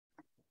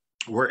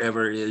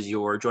wherever it is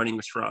you're joining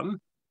us from.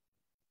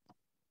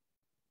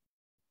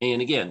 And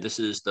again, this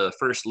is the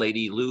First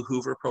Lady Lou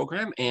Hoover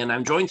program, and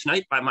I'm joined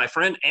tonight by my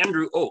friend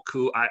Andrew Och,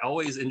 who I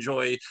always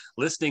enjoy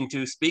listening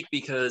to speak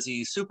because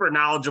he's super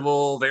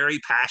knowledgeable, very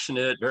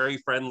passionate, very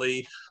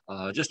friendly,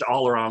 just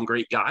all around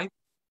great guy.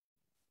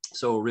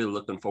 So really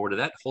looking forward to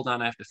that. Hold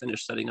on, I have to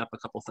finish setting up a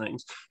couple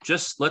things.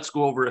 Just let's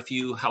go over a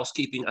few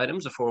housekeeping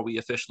items before we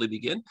officially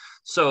begin.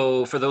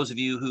 So for those of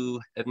you who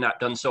have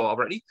not done so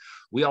already,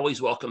 we always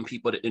welcome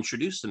people to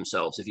introduce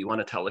themselves. If you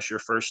want to tell us your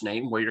first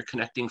name, where you're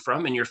connecting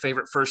from, and your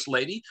favorite first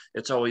lady,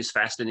 it's always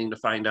fascinating to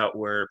find out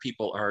where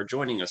people are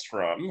joining us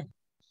from.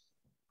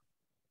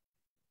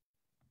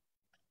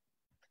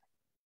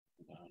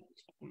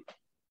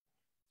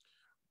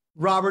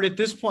 Robert, at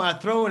this point, I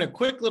throw in a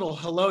quick little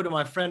hello to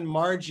my friend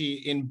Margie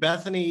in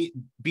Bethany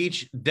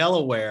Beach,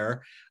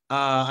 Delaware.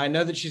 I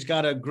know that she's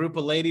got a group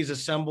of ladies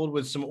assembled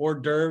with some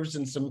hors d'oeuvres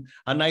and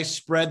a nice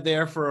spread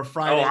there for a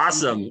Friday. Oh,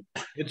 awesome. Evening.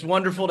 It's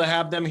wonderful to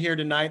have them here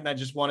tonight, and I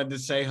just wanted to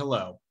say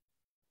hello.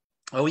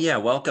 Oh, yeah,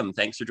 welcome.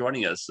 Thanks for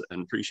joining us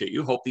and appreciate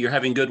you. Hope that you're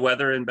having good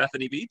weather in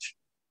Bethany Beach.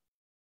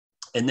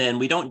 And then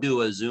we don't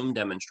do a Zoom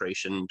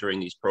demonstration during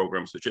these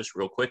programs, but just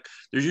real quick,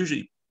 there's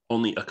usually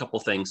only a couple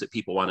things that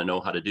people want to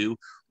know how to do.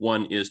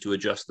 One is to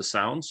adjust the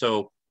sound.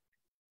 So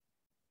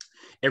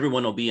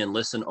everyone will be in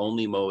listen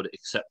only mode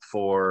except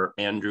for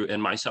Andrew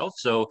and myself.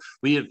 So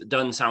we have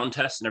done sound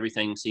tests and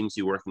everything seems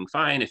to be working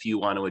fine. If you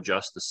want to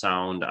adjust the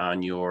sound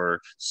on your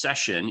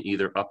session,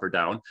 either up or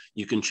down,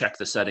 you can check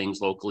the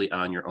settings locally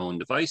on your own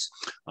device.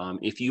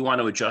 If you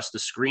want to adjust the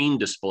screen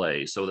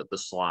display so that the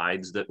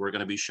slides that we're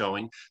going to be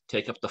showing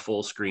take up the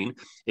full screen,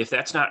 if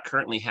that's not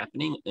currently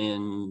happening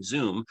in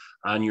Zoom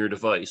on your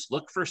device,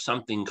 look for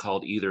something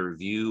called either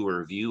view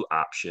or view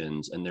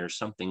options, and there's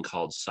something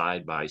called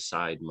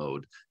side-by-side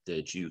mode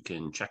that you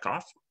can check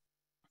off.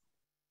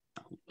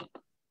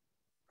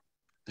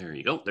 There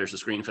you go. There's the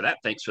screen for that.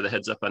 Thanks for the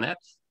heads up on that.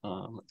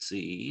 Let's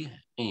see.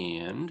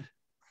 And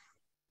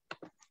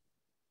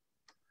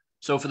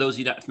so for those of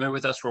you not familiar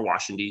with us, we're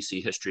Washington, D.C.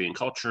 History and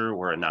Culture.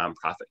 We're a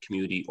nonprofit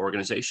community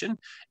organization.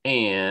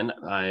 And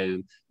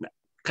I'm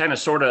kind of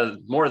sort of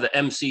more the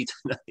MC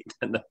tonight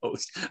than the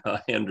host.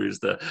 Andrew's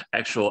the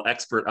actual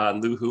expert on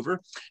Lou Hoover.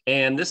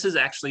 And this is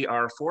actually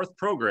our fourth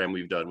program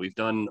we've done. We've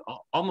done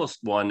almost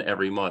one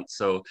every month.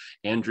 So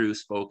Andrew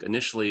spoke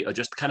initially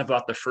just kind of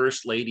about the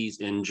first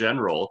ladies in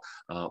general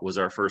was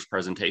our first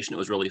presentation. It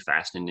was really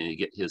fascinating to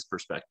get his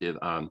perspective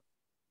on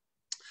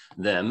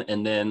them.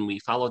 And then we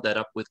followed that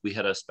up with, we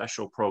had a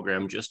special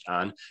program just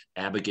on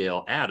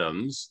Abigail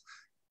Adams.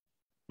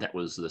 That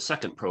was the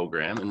second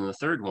program. And then the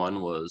third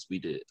one was, we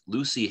did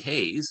Lucy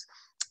Hayes.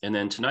 And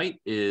then tonight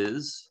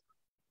is,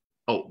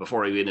 oh,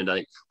 before we get into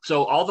tonight,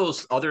 so all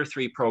those other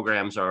three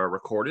programs are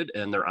recorded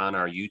and they're on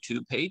our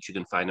YouTube page. You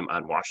can find them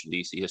on Washington,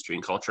 D.C. History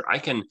and Culture. I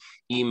can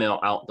email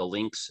out the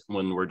links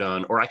when we're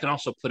done, or I can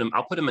also put them,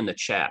 I'll put them in the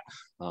chat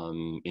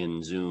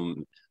in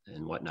Zoom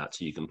and whatnot,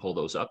 so you can pull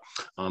those up.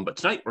 But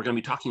tonight we're going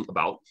to be talking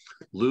about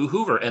Lou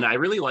Hoover. And I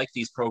really like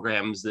these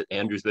programs that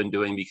Andrew's been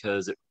doing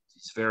because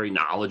it's very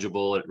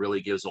knowledgeable. It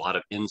really gives a lot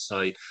of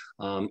insight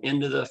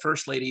into the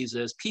first ladies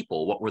as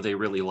people. What were they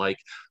really like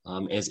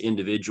as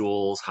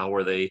individuals? How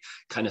were they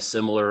kind of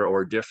similar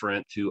or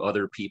different to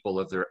other people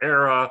of their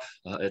era,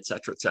 et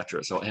cetera, et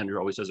cetera. So Andrew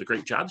always does a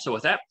great job. So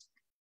with that,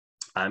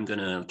 I'm going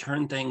to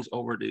turn things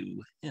over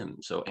to him.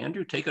 So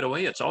Andrew, take it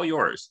away. It's all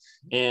yours.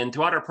 And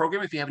throughout our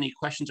program, if you have any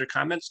questions or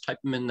comments, type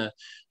them in the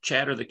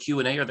chat or the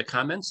Q&A or the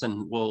comments,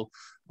 and we'll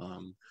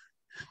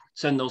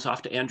send those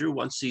off to Andrew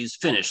once he's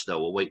finished, though.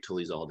 We'll wait till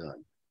he's all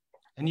done.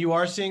 And you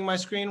are seeing my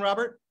screen,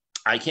 Robert?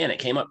 I can. It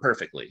came up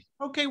perfectly.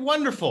 Okay,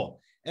 wonderful.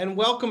 And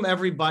welcome,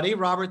 everybody.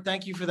 Robert,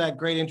 thank you for that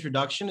great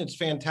introduction. It's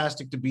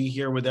fantastic to be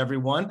here with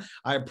everyone.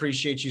 I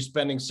appreciate you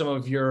spending some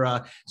of your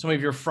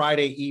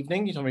Friday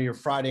evening, some of your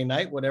Friday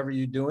night, whatever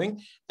you're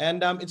doing.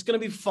 And it's going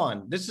to be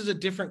fun. This is a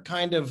different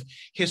kind of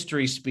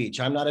history speech.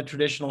 I'm not a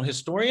traditional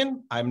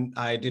historian.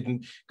 I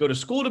didn't go to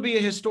school to be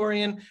a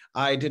historian.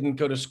 I didn't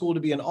go to school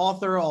to be an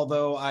author,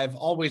 although I've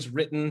always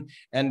written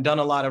and done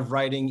a lot of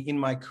writing in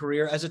my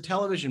career as a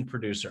television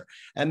producer.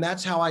 And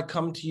that's how I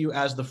come to you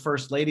as the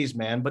First Ladies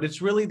Man. But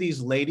it's really these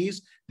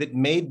ladies that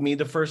made me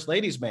the First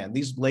Ladies Man.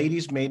 These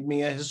ladies made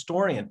me a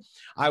historian.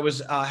 I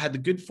had the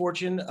good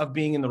fortune of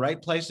being in the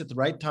right place at the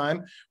right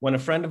time when a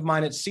friend of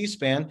mine at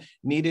C-SPAN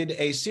needed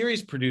a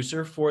series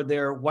producer for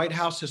their White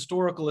House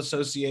Historical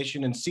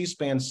Association and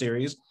C-SPAN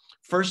series,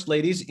 First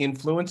Ladies,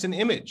 Influence and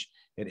Image.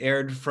 It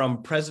aired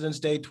from President's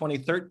Day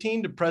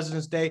 2013 to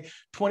President's Day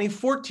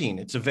 2014.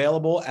 It's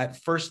available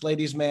at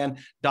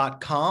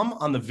firstladiesman.com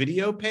on the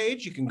video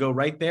page. You can go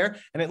right there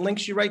and it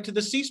links you right to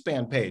the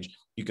C-SPAN page.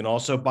 You can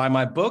also buy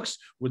my books.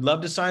 Would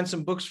love to sign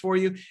some books for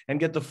you and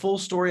get the full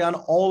story on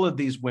all of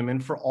these women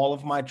for all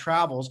of my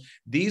travels.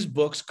 These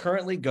books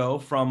currently go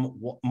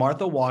from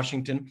Martha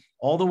Washington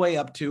all the way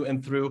up to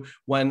and through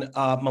when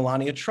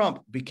Melania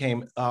Trump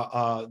became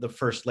the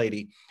First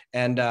Lady.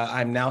 And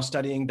I'm now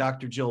studying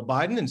Dr. Jill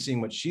Biden and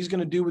seeing what she's going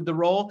to do with the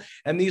role.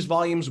 And these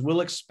volumes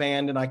will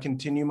expand, and I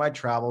continue my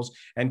travels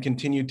and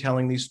continue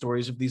telling these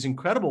stories of these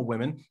incredible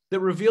women that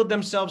revealed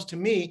themselves to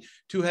me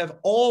to have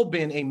all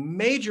been a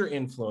major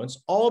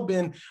influence, all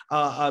been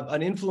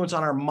an influence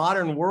on our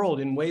modern world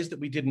in ways that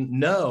we didn't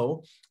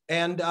know,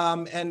 and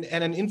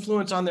an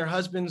influence on their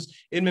husbands'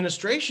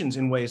 administrations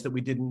in ways that we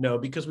didn't know,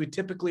 because we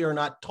typically are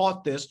not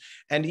taught this.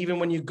 And even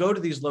when you go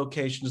to these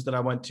locations that I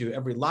went to,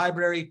 every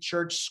library,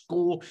 church,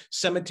 school,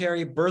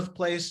 cemetery,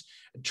 birthplace,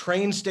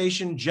 train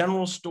station,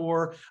 general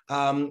store,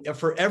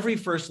 for every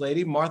First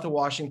Lady, Martha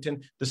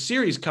Washington, the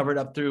series covered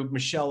up through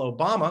Michelle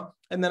Obama.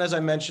 And then, as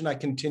I mentioned, I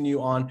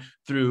continue on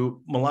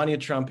through Melania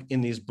Trump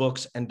in these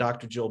books and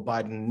Dr. Jill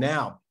Biden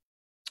now.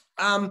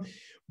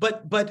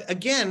 But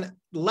again,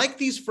 like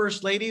these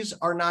First Ladies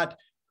are not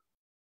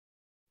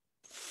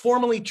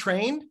formally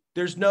trained.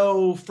 There's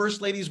no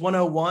First Ladies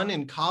 101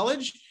 in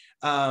college.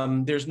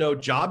 There's no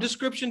job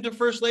description to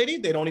First Lady.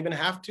 They don't even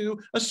have to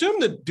assume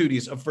the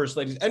duties of First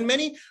Ladies, and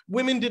many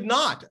women did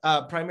not.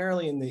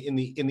 Primarily in the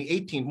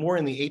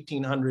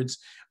 1800s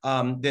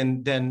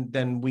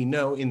than we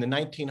know in the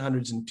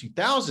 1900s and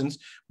 2000s.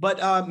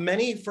 But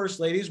many First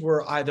Ladies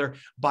were either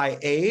by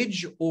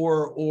age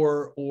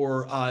or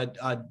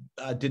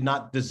did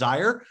not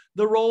desire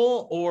the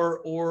role,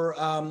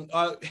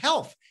 or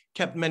health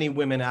kept many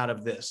women out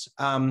of this.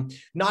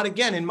 Not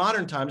again in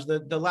modern times.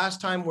 The last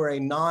time where a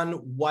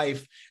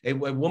non-wife, a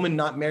woman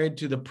not married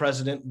to the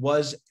president,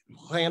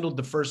 handled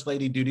the First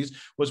Lady duties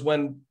was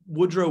when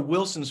Woodrow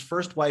Wilson's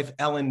first wife,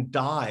 Ellen,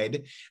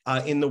 died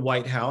in the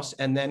White House.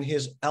 And then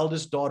his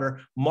eldest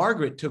daughter,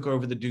 Margaret, took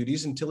over the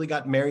duties until he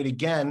got married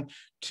again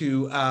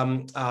to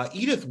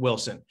Edith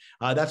Wilson.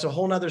 That's a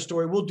whole nother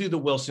story. We'll do the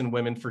Wilson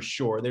women for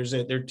sure.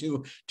 They're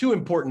too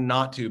important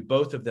not to,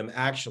 both of them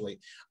actually.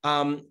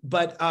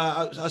 But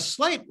a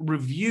slight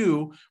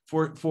review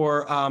for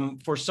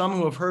some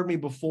who have heard me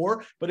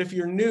before, but if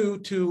you're new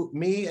to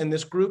me and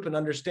this group and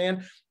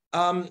understand,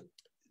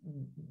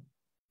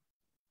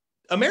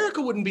 America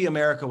wouldn't be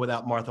America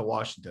without Martha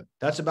Washington.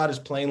 That's about as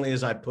plainly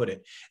as I put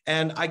it.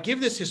 And I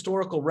give this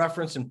historical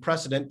reference and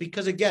precedent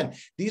because, again,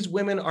 these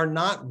women are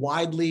not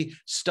widely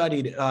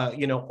studied,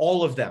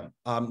 all of them.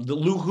 The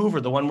Lou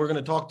Hoover, the one we're going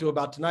to talk to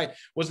about tonight,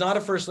 was not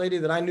a First Lady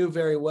that I knew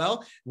very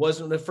well,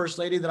 wasn't a First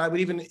Lady that I would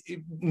even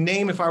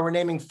name if I were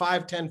naming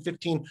 5, 10,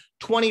 15,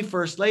 20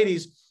 First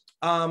Ladies.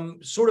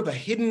 Sort of a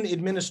hidden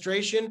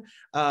administration,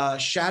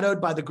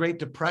 shadowed by the Great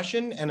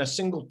Depression and a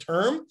single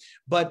term,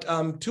 but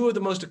two of the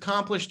most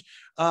accomplished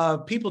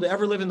people to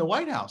ever live in the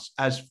White House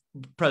as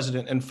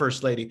president and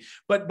First Lady.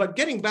 But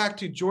getting back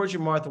to George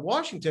and Martha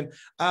Washington,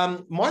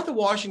 Martha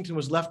Washington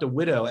was left a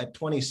widow at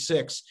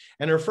 26,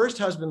 and her first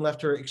husband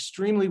left her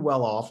extremely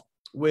well off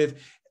with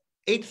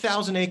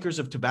 8,000 acres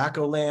of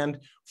tobacco land,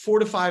 4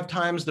 to 5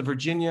 times the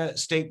Virginia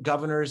state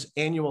governor's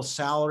annual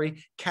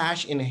salary,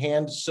 cash in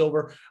hand,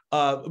 silver,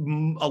 a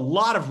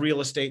lot of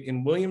real estate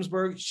in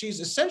Williamsburg. She's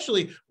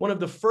essentially one of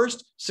the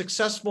first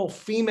successful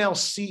female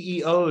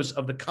CEOs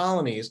of the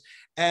colonies.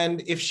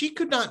 And if she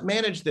could not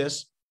manage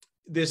this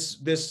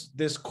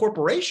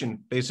corporation,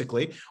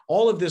 basically,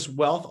 all of this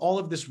wealth, all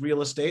of this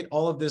real estate,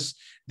 all of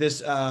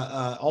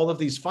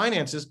these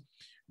finances,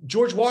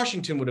 George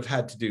Washington would have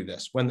had to do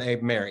this when they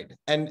married.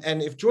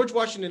 And if George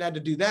Washington had to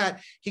do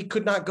that, he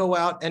could not go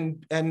out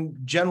and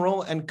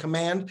general and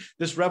command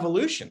this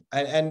revolution.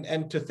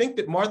 And to think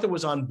that Martha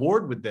was on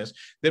board with this,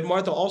 that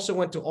Martha also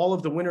went to all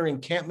of the winter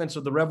encampments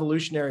of the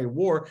Revolutionary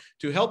War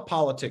to help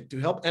politic, to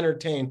help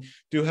entertain,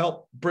 to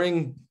help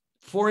bring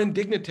foreign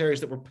dignitaries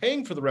that were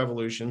paying for the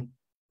revolution,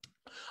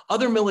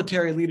 other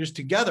military leaders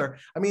together.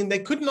 I mean, they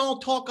couldn't all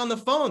talk on the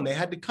phone. They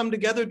had to come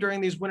together during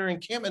these winter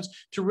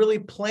encampments to really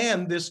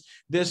plan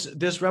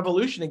this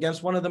revolution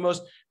against one of the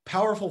most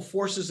powerful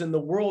forces in the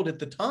world at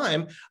the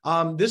time.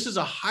 This is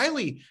a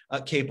highly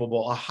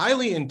capable, a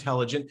highly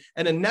intelligent,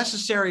 and a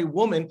necessary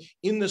woman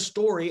in the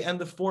story and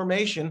the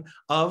formation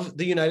of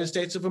the United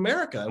States of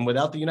America. And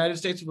without the United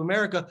States of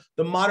America,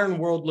 the modern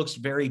world looks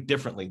very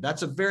differently.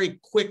 That's a very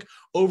quick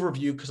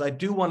overview because I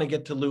do want to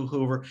get to Lou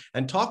Hoover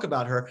and talk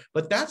about her,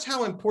 but that's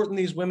how important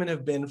these women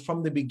have been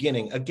from the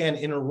beginning. Again,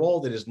 in a role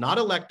that is not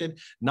elected,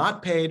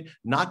 not paid,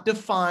 not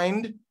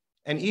defined,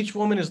 and each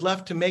woman is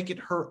left to make it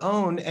her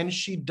own, and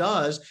she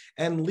does,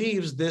 and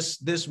leaves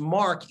this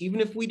mark,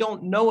 even if we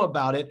don't know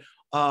about it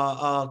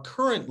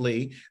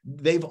currently.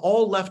 They've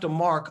all left a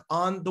mark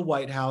on the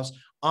White House,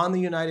 on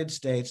the United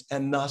States,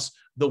 and thus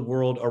the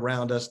world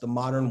around us, the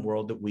modern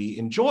world that we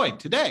enjoy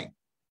today.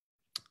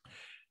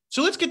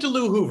 So let's get to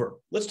Lou Hoover.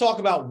 Let's talk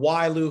about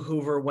why Lou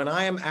Hoover. When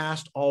I am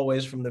asked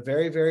always from the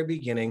very, very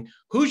beginning,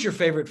 who's your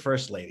favorite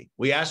First Lady?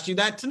 We asked you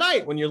that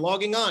tonight when you're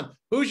logging on.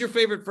 Who's your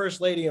favorite First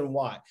Lady and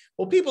why?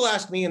 Well, people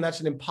ask me, and that's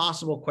an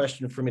impossible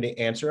question for me to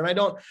answer. And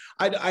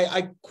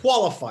I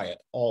qualify it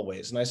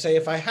always. And I say,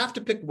 if I have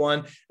to pick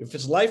one, if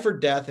it's life or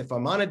death, if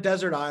I'm on a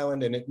desert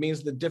island and it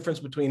means the difference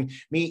between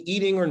me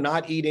eating or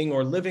not eating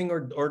or living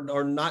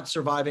or not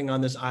surviving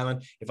on this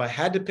island, if I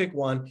had to pick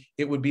one,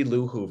 it would be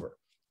Lou Hoover.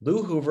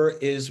 Lou Hoover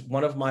is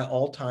one of my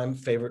all-time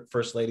favorite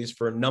first ladies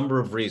for a number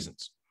of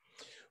reasons.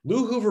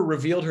 Lou Hoover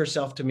revealed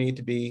herself to me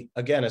to be,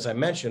 again, as I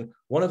mentioned,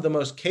 one of the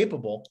most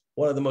capable,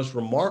 one of the most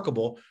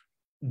remarkable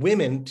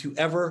women to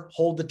ever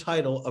hold the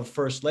title of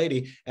First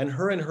Lady, and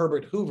her and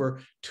Herbert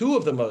Hoover, two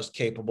of the most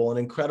capable and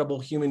incredible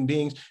human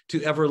beings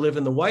to ever live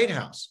in the White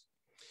House.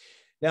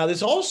 Now,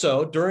 this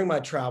also, during my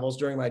travels,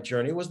 during my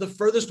journey, was the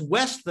furthest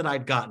west that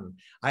I'd gotten.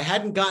 I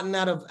hadn't gotten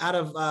out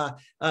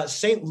of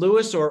St.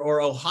 Louis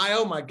or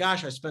Ohio. My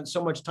gosh, I spent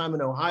so much time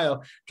in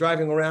Ohio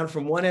driving around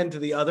from one end to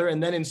the other.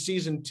 And then in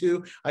season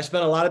 2, I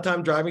spent a lot of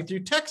time driving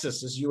through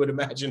Texas, as you would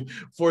imagine,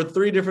 for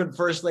 3 different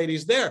first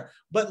ladies there.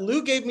 But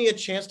Lou gave me a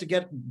chance to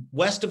get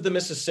west of the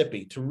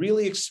Mississippi, to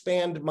really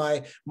expand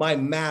my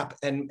map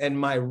and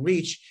my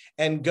reach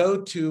and go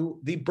to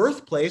the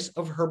birthplace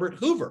of Herbert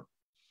Hoover.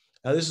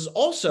 Now, this is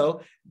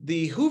also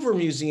the Hoover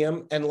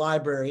Museum and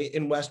Library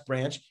in West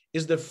Branch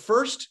is the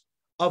first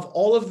of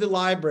all of the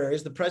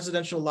libraries, the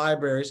presidential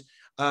libraries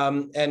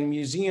and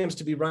museums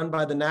to be run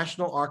by the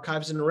National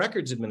Archives and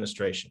Records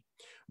Administration.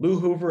 Lou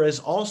Hoover is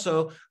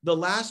also the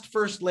last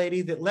first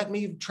lady that let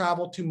me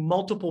travel to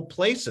multiple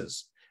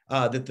places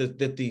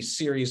that the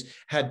series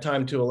had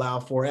time to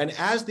allow for. And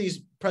as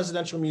these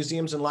presidential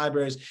museums and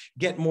libraries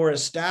get more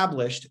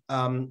established,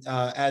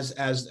 as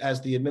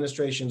the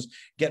administrations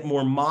get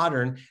more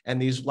modern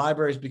and these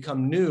libraries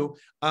become new,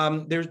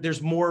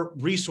 there's more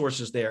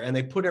resources there, and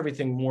they put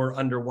everything more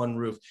under one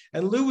roof.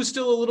 And Lou is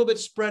still a little bit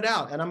spread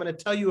out, and I'm going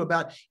to tell you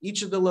about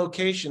each of the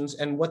locations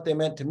and what they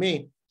meant to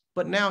me.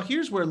 But now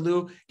here's where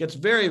Lou gets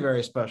very,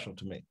 very special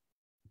to me.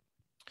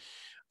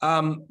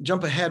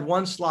 Jump ahead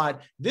one slide.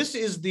 This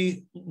is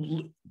the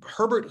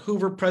Herbert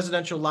Hoover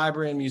Presidential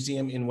Library and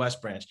Museum in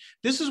West Branch.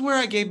 This is where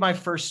I gave my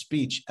first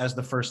speech as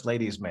the First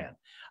Ladies man.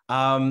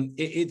 Thank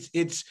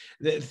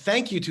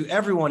you to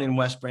everyone in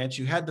West Branch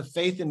who had the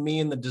faith in me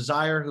and the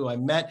desire, who I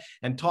met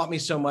and taught me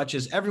so much,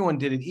 as everyone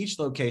did at each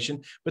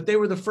location. But they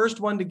were the first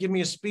one to give me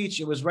a speech.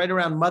 It was right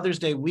around Mother's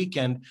Day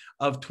weekend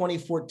of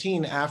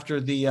 2014, after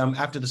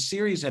the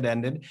series had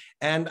ended,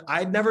 and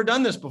I'd never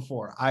done this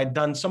before. I'd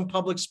done some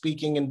public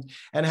speaking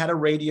and had a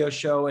radio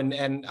show,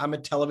 and I'm a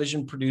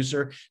television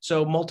producer,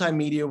 so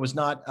multimedia was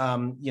not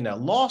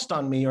lost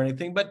on me or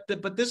anything. But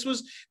this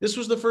was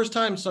the first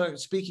time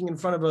speaking in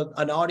front of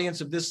an audience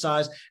of this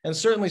size, and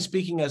certainly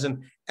speaking as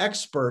an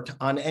expert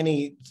on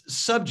any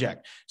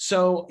subject.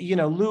 So,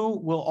 Lou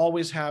will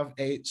always have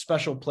a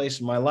special place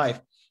in my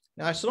life.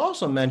 Now, I should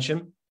also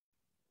mention,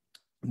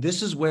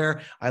 this is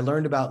where I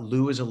learned about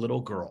Lou as a little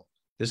girl.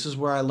 This is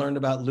where I learned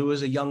about Lou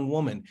as a young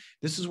woman.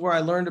 This is where I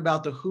learned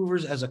about the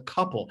Hoovers as a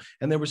couple.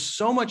 And there was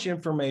so much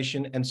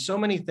information and so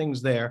many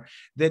things there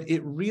that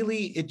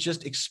it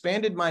just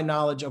expanded my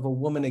knowledge of a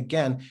woman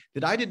again,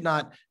 that I did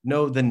not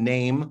know the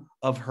name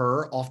of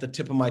her off the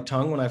tip of my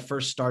tongue when I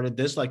first started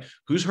this. Like,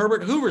 who's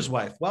Herbert Hoover's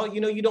wife? Well,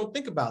 you don't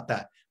think about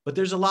that, but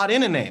there's a lot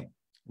in a name.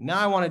 Now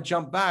I want to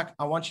jump back.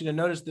 I want you to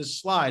notice this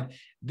slide.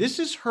 This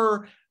is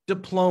her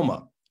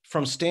diploma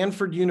from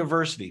Stanford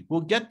University.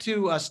 We'll get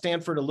to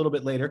Stanford a little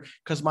bit later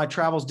because my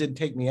travels did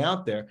take me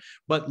out there.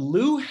 But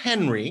Lou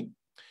Henry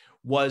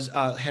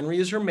Henry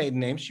is her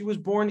maiden name. She was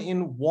born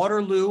in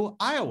Waterloo,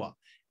 Iowa.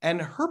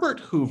 And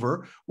Herbert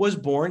Hoover was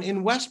born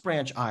in West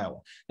Branch, Iowa.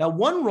 Now,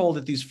 one role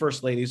that these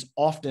first ladies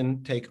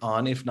often take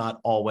on, if not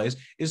always,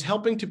 is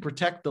helping to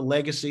protect the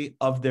legacy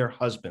of their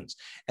husbands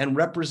and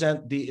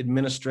represent the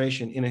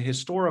administration in a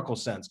historical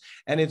sense.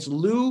 And it's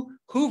Lou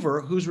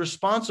Hoover who's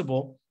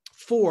responsible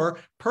for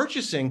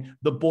purchasing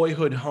the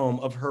boyhood home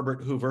of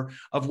Herbert Hoover,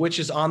 of which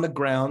is on the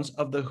grounds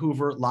of the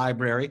Hoover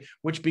Library,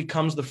 which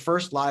becomes the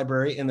first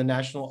library in the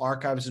National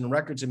Archives and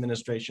Records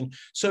Administration.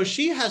 So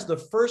she has the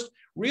first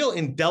real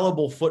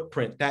indelible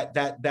footprint,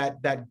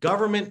 that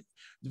government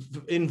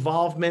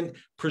involvement,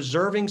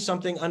 preserving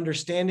something,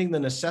 understanding the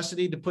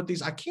necessity to put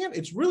these.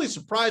 It's really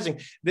surprising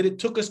that it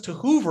took us to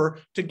Hoover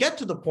to get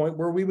to the point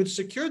where we would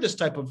secure this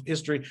type of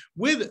history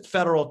with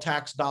federal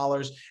tax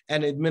dollars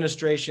and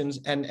administrations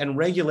and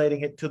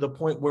regulating it to the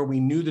point where we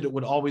knew that it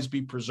would always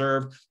be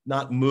preserved,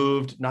 not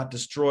moved, not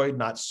destroyed,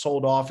 not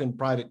sold off in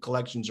private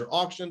collections or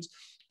auctions.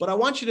 But I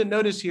want you to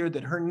notice here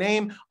that her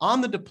name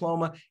on the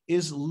diploma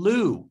is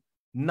Lou,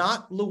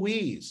 not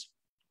Louise.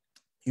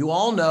 You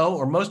all know,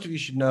 or most of you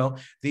should know,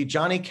 the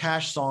Johnny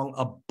Cash song,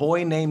 A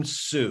Boy Named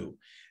Sue.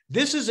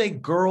 This is a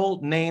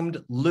girl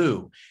named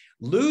Lou.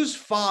 Lou's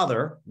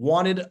father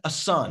wanted a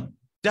son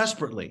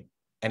desperately,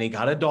 and he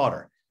got a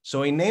daughter.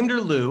 So he named her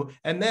Lou.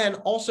 And then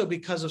also,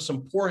 because of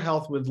some poor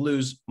health with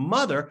Lou's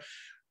mother,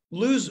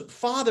 Lou's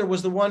father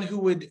was the one who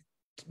would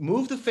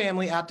move the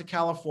family out to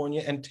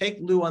California and take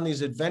Lou on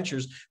these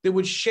adventures that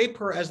would shape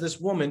her as this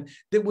woman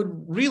that would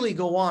really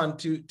go on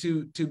to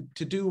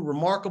do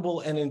remarkable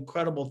and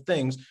incredible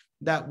things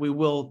that we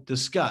will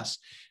discuss.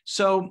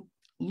 So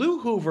Lou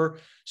Hoover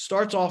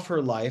starts off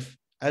her life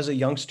as a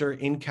youngster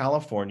in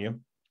California.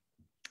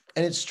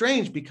 And it's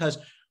strange because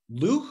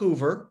Lou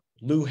Hoover,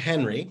 Lou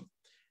Henry,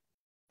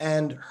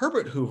 and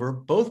Herbert Hoover,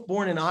 both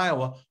born in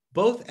Iowa,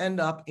 both end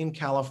up in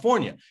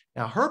California.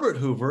 Now, Herbert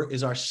Hoover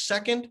is our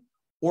second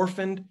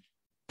orphaned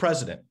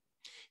president.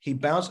 He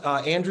bounced,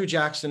 Andrew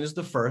Jackson is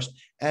the first,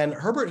 and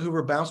Herbert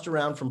Hoover bounced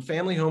around from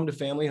family home to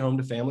family home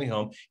to family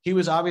home. He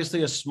was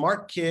obviously a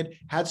smart kid,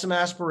 had some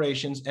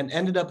aspirations, and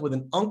ended up with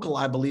an uncle,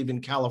 I believe,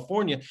 in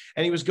California.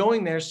 And he was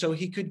going there so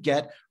he could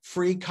get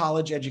free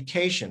college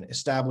education,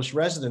 establish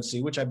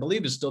residency, which I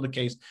believe is still the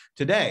case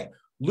today.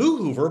 Lou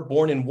Hoover,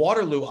 born in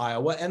Waterloo,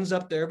 Iowa, ends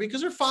up there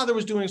because her father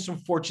was doing some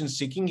fortune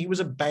seeking. He was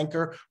a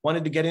banker,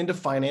 wanted to get into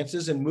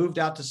finances, and moved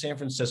out to San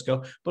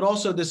Francisco, but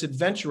also this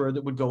adventurer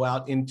that would go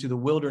out into the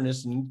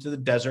wilderness and into the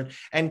desert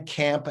and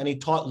camp. And he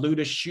taught Lou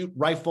to shoot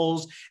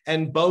rifles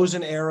and bows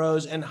and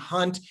arrows and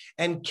hunt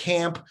and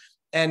camp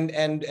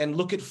and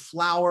look at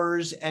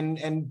flowers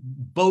and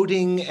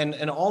boating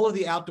and all of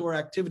the outdoor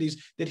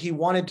activities that he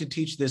wanted to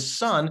teach this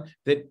son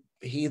that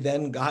he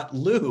then got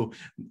Lou,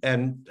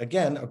 and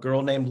again, a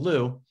girl named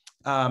Lou,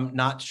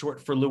 not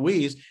short for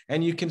Louise.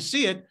 And you can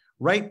see it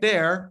right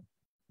there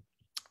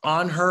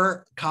on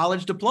her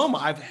college diploma.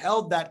 I've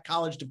held that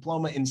college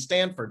diploma in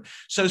Stanford.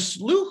 So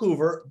Lou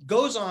Hoover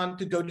goes on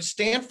to go to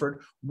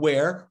Stanford,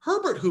 where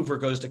Herbert Hoover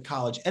goes to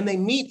college, and they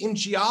meet in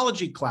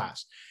geology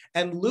class.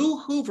 And Lou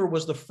Hoover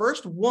was the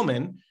first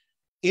woman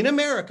in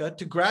America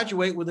to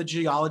graduate with a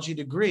geology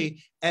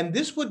degree. And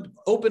this would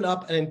open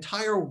up an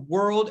entire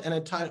world, an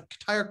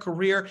entire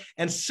career,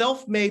 and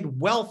self-made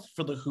wealth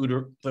for the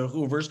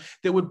Hoovers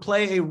that would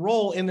play a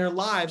role in their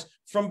lives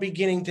from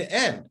beginning to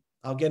end.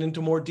 I'll get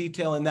into more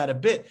detail in that a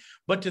bit.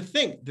 But to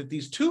think that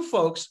these two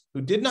folks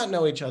who did not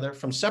know each other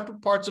from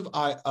separate parts of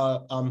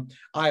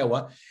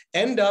Iowa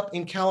end up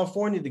in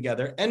California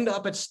together, end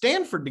up at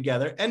Stanford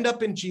together, end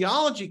up in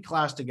geology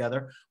class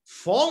together,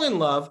 fall in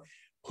love.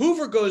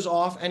 Hoover goes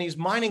off and he's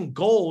mining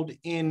gold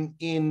in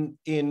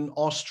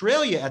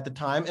Australia at the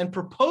time and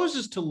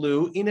proposes to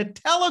Lou in a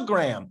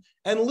telegram.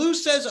 And Lou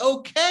says,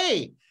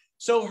 okay.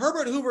 So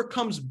Herbert Hoover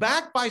comes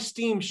back by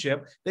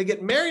steamship. They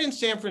get married in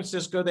San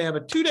Francisco. They have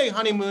a 2-day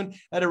honeymoon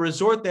at a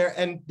resort there,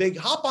 and they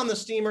hop on the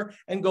steamer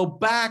and go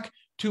back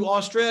to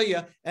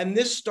Australia. And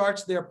this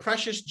starts their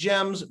precious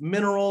gems,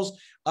 minerals,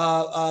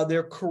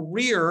 their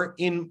career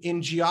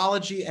in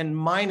geology and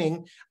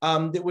mining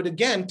that would,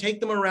 again, take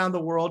them around the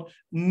world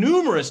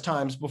numerous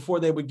times before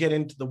they would get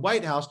into the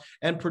White House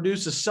and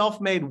produce a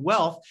self-made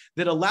wealth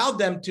that allowed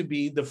them to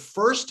be the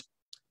first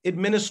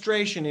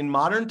administration in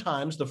modern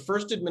times, the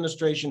first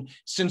administration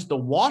since the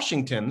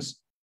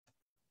Washingtons,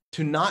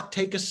 to not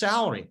take a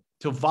salary,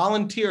 to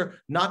volunteer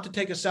not to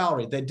take a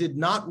salary. They did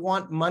not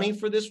want money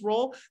for this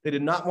role. They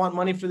did not want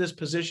money for this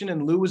position,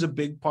 and Lou was a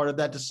big part of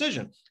that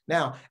decision.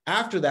 Now,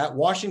 after that,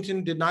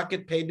 Washington did not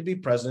get paid to be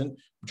president,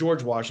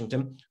 George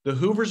Washington. The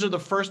Hoovers are the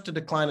first to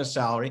decline a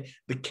salary.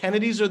 The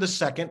Kennedys are the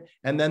second,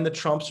 and then the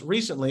Trumps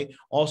recently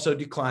also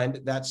declined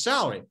that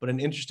salary. But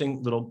an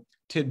interesting little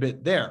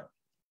tidbit there.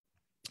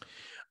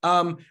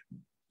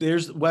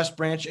 There's West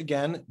Branch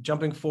again,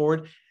 jumping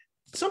forward.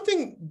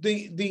 Something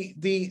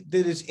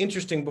that is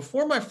interesting.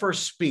 Before my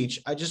first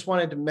speech, I just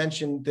wanted to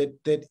mention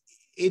that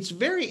it's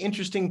very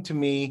interesting to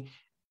me,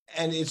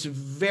 and it's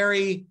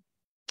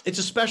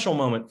a special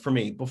moment for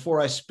me before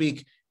I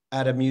speak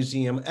at a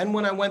museum. And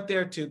when I went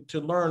there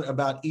to learn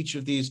about each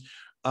of these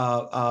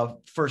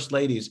first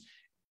ladies,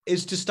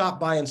 is to stop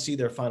by and see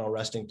their final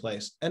resting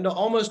place, and to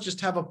almost just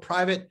have a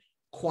private,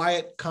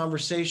 quiet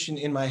conversation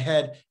in my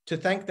head to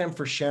thank them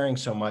for sharing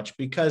so much.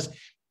 Because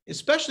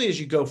especially as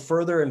you go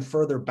further and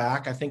further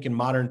back, I think in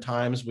modern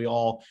times, we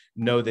all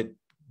know that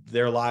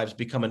their lives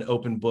become an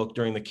open book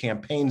during the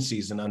campaign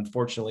season,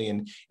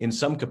 unfortunately, in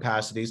some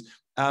capacities.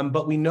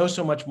 But we know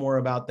so much more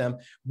about them.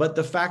 But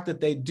the fact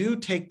that they do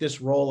take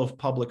this role of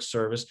public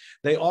service,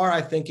 they are,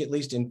 I think, at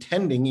least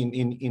intending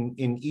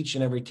in each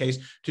and every case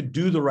to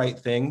do the right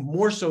thing,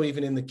 more so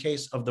even in the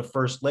case of the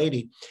First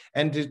Lady,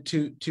 and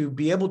to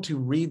be able to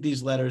read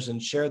these letters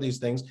and share these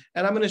things.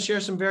 And I'm going to share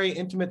some very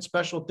intimate,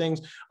 special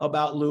things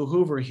about Lou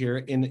Hoover here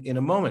in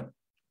a moment.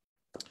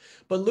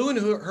 But Lou and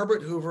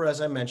Herbert Hoover,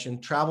 as I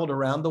mentioned, traveled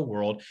around the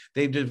world.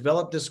 They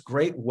developed this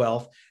great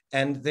wealth,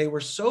 and they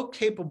were so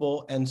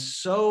capable and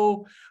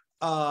so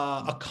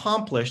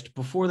accomplished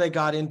before they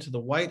got into the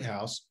White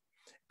House.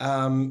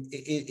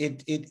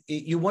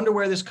 You wonder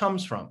where this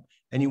comes from,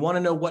 and you want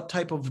to know what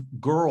type of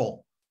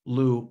girl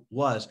Lou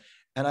was.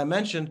 And I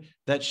mentioned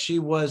that she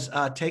was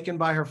taken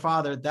by her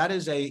father. That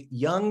is a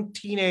young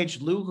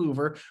teenage Lou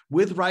Hoover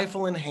with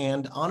rifle in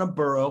hand on a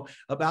burro,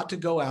 about to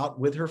go out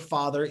with her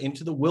father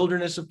into the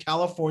wilderness of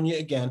California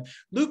again.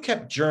 Lou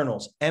kept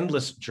journals,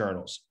 endless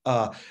journals,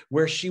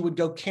 where she would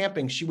go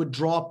camping. She would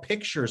draw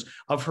pictures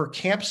of her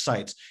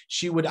campsites.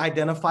 She would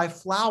identify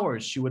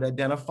flowers. She would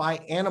identify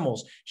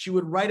animals. She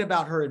would write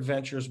about her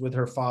adventures with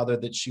her father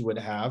that she would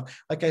have.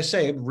 Like I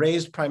say,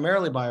 raised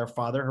primarily by her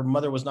father. Her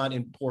mother was not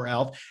in poor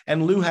health.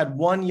 And Lou had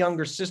one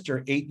younger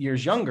sister, 8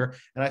 years younger.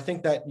 And I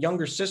think that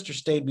younger sister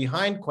stayed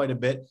behind quite a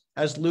bit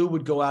as Lou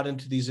would go out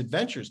into these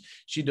adventures.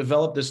 She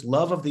developed this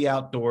love of the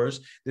outdoors,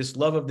 this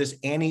love of this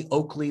Annie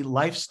Oakley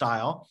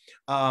lifestyle,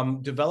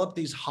 developed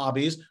these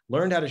hobbies,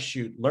 learned how to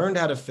shoot, learned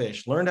how to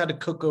fish, learned how to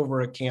cook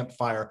over a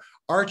campfire,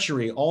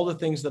 archery, all the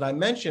things that I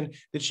mentioned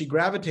that she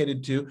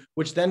gravitated to,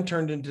 which then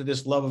turned into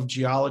this love of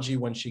geology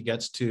when she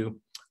gets to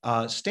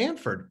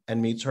Stanford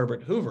and meets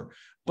Herbert Hoover.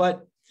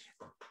 But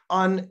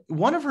on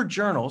one of her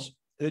journals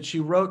that she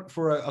wrote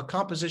for a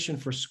composition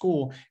for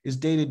school is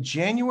dated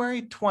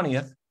January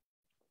 20th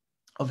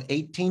of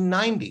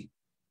 1890.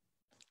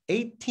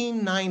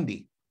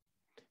 1890.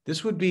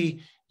 This would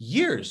be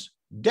years,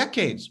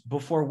 decades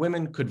before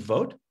women could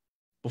vote,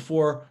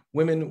 before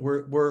women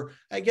were,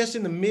 I guess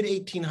in the mid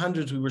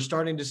 1800s, we were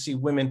starting to see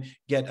women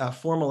get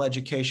formal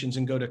educations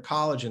and go to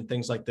college and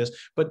things like this.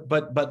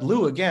 But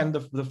Lou, again,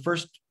 the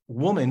first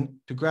woman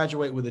to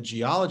graduate with a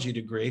geology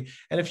degree.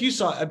 And if you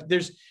saw,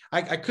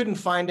 I couldn't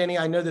find any.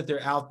 I know that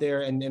they're out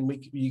there, and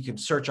you can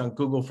search on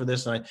Google for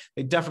this, and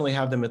they definitely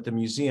have them at the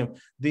museum.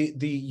 The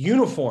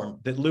uniform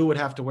that Lou would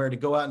have to wear to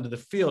go out into the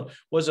field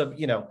was a,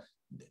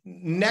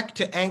 neck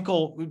to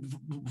ankle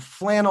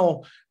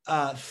flannel,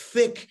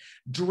 thick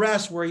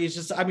dress where he's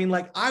just,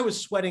 I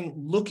was sweating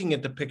looking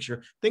at the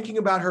picture, thinking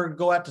about her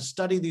go out to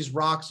study these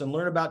rocks and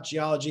learn about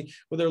geology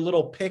with her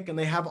little pick. And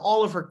they have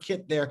all of her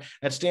kit there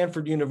at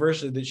Stanford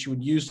University that she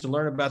would use to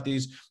learn about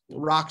these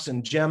rocks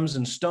and gems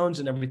and stones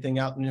and everything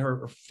out in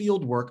her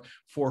field work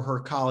for her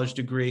college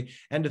degree.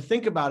 And to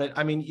think about it,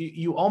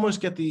 you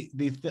almost get the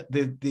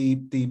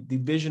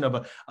vision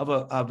of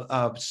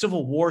a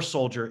Civil War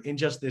soldier in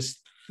just this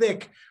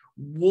thick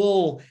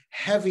wool,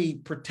 heavy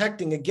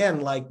protecting, again,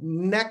 like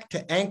neck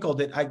to ankle,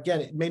 that again,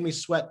 it made me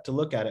sweat to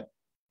look at it.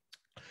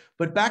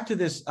 But back to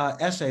this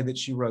essay that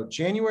she wrote,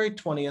 January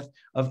 20th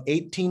of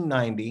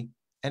 1890,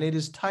 and it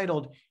is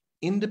titled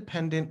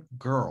Independent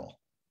Girl.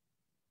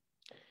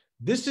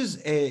 This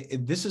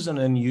is an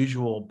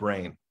unusual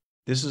brain.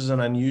 This is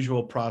an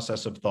unusual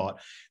process of thought.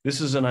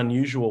 This is an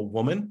unusual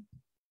woman.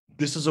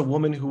 This is a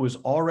woman who is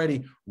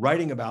already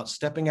writing about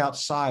stepping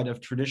outside of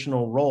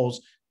traditional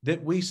roles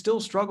that we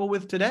still struggle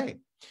with today,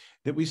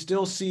 that we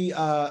still see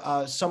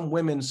some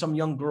women, some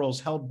young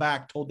girls held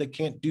back, told they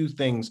can't do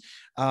things.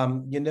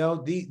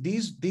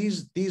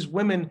 These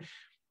women,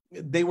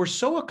 they were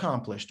so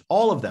accomplished,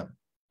 all of them.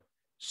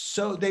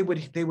 So they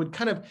would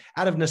kind of,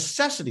 out of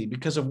necessity,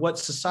 because of what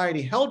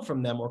society held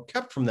from them or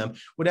kept from them,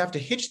 would have to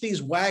hitch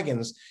these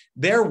wagons,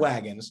 their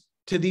wagons,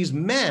 to these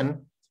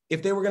men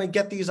if they were going to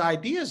get these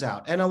ideas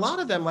out. And a lot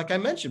of them, like I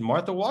mentioned,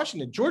 Martha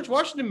Washington, George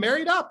Washington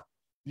married up.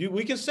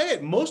 We can say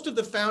it. Most of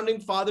the founding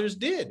fathers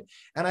did.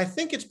 And I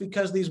think it's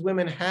because these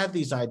women had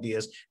these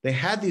ideas. They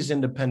had these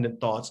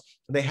independent thoughts.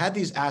 They had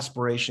these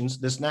aspirations,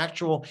 this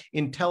natural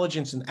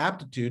intelligence and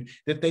aptitude,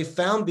 that they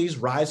found these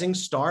rising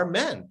star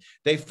men.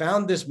 They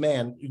found this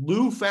man,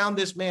 Lou found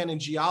this man in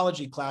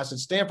geology class at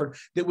Stanford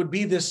that would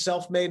be this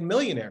self-made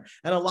millionaire.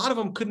 And a lot of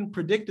them couldn't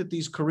predict that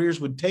these careers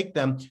would take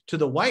them to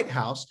the White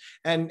House.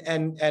 And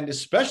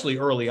especially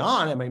early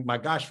on, my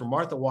gosh, for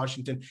Martha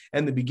Washington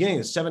and the beginning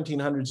of the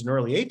 1700s and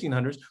early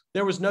 1800s,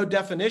 there was no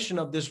definition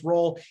of this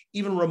role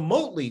even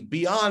remotely,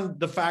 beyond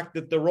the fact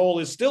that the role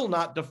is still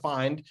not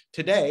defined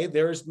today.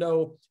 There is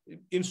no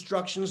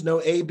instructions,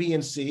 no A, B,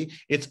 and C.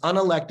 It's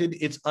unelected,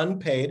 it's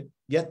unpaid,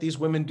 yet these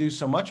women do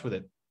so much with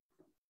it.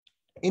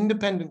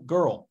 Independent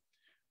Girl,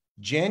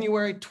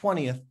 January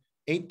 20th,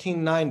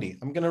 1890.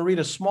 I'm going to read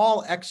a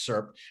small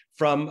excerpt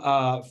from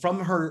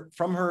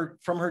her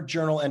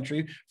journal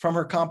entry, from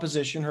her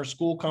composition, her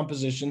school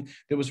composition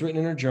that was written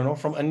in her journal,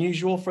 from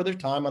Unusual for Their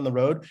Time on the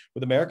Road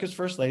with America's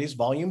First Ladies,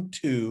 Volume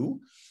 2,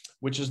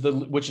 which is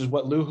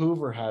what Lou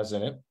Hoover has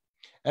in it.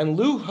 And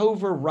Lou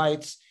Hoover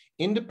writes,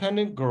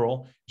 Independent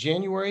Girl,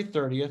 January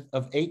 30th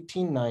of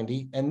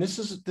 1890, and this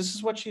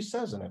is what she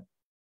says in it.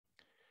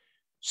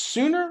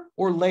 Sooner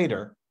or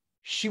later,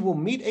 she will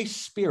meet a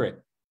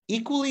spirit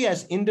equally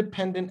as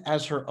independent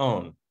as her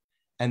own,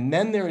 and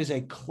then there is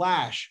a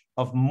clash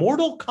of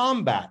mortal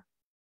combat,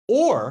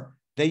 or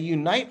they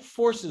unite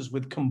forces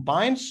with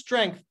combined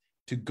strength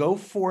to go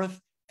forth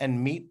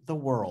and meet the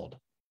world.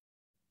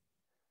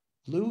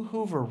 Lou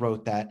Hoover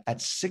wrote that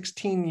at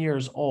 16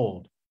 years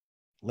old.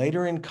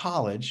 Later in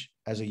college,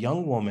 as a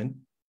young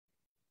woman,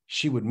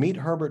 she would meet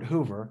Herbert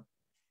Hoover,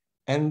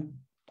 and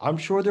I'm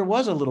sure there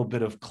was a little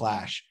bit of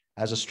clash,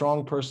 as a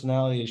strong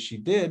personality as she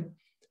did,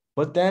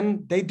 but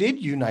then they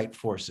did unite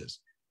forces.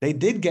 They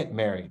did get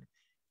married.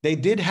 They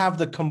did have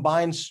the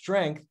combined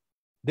strength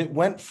that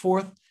went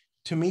forth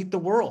to meet the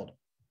world,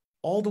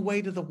 all the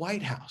way to the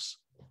White House.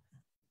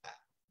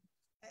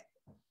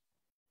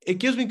 It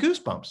gives me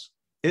goosebumps.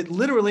 It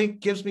literally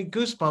gives me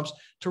goosebumps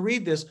to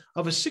read this,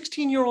 of a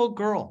 16-year-old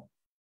girl.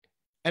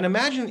 And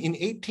imagine in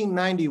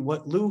 1890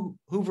 what Lou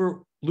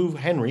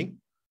Henry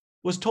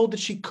was told that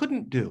she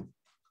couldn't do.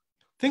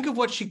 Think of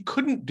what she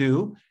couldn't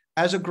do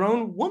as a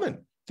grown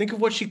woman. Think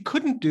of what she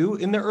couldn't do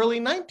in the early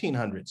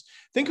 1900s.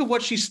 Think of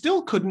what she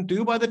still couldn't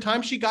do by the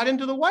time she got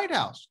into the White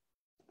House.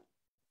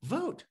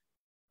 Vote.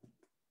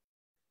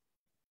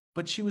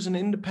 But she was an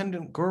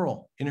independent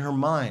girl in her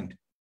mind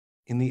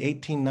in the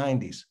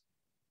 1890s.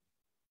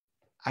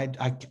 I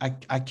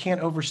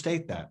can't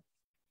overstate that.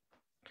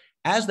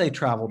 As they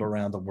traveled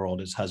around the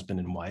world as husband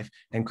and wife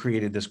and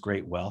created this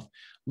great wealth,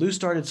 Lou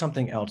started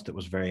something else that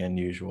was very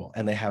unusual,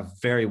 and they have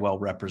very well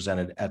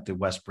represented at the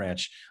West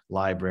Branch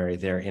Library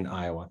there in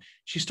Iowa.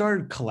 She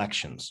started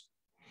collections.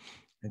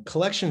 And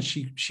collections,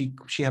 she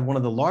had one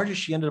of the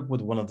largest, she ended up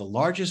with one of the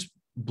largest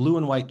blue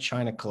and white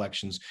china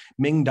collections,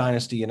 Ming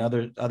Dynasty and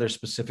other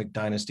specific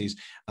dynasties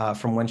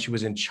from when she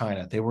was in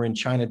China. They were in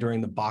China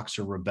during the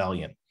Boxer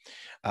Rebellion.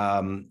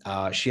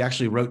 She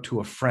actually wrote to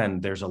a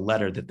friend. There's a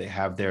letter that they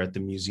have there at the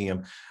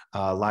museum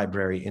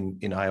library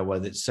in Iowa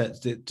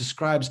that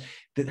describes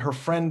that her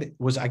friend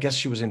was, I guess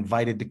she was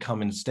invited to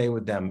come and stay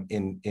with them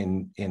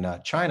in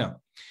China.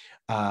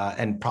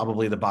 And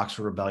probably the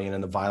Boxer Rebellion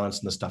and the violence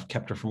and the stuff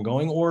kept her from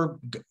going, or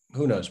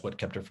who knows what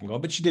kept her from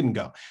going, but she didn't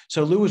go.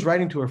 So Lou was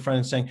writing to her friend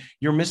and saying,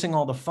 "You're missing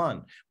all the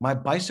fun. My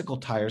bicycle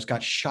tires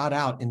got shot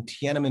out in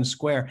Tiananmen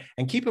Square."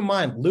 And keep in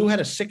mind, Lou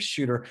had a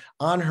 6-shooter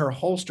on her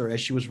holster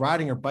as she was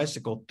riding her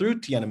bicycle through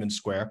Tiananmen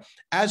Square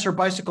as her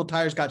bicycle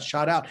tires got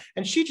shot out.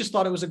 And she just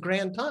thought it was a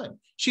grand time.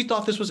 She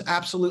thought this was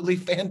absolutely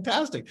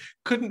fantastic.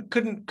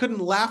 Couldn't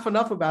laugh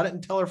enough about it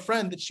and tell her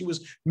friend that she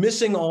was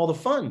missing all the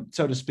fun,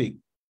 so to speak.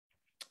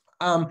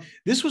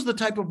 This was the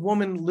type of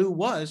woman Lou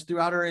was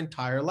throughout her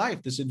entire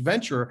life, this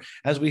adventurer,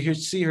 as we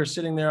see her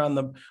sitting there on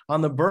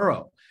the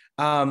burro.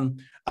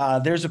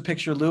 There's a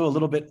picture of Lou a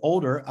little bit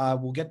older.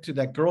 We'll get to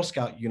that Girl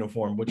Scout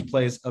uniform, which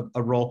plays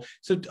a role.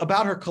 So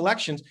about her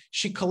collections,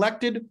 she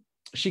collected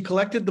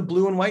the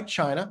blue and white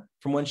china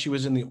from when she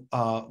was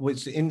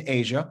in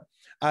Asia.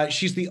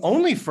 She's the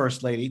only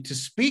first lady to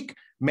speak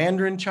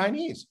Mandarin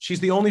Chinese. She's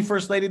the only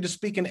first lady to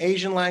speak an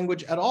Asian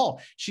language at all.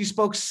 She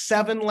spoke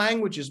 7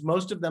 languages,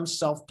 most of them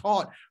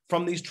self-taught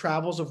from these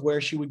travels of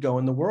where she would go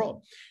in the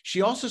world.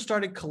 She also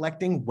started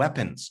collecting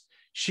weapons.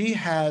 She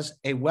has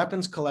a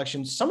weapons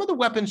collection. Some of the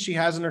weapons she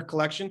has in her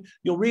collection,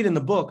 you'll read in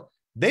the book,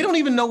 they don't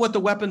even know what the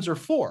weapons are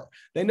for.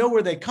 They know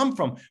where they come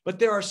from, but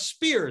there are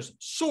spears,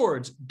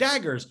 swords,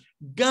 daggers,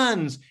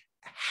 guns,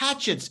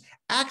 hatchets,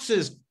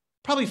 axes,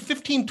 probably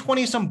 15,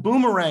 20 some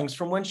boomerangs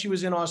from when she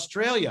was in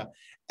Australia.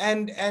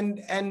 And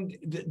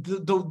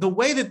the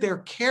way that they're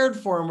cared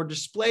for and were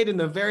displayed in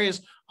the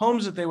various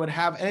homes that they would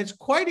have, and it's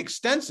quite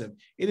extensive.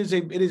 It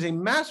is a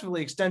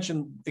massively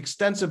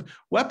extensive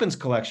weapons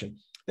collection.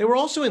 They were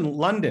also in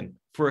London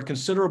for a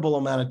considerable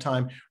amount of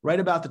time,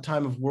 right about the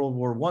time of World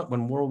War I,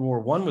 when World War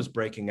I was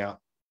breaking out.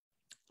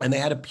 And they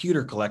had a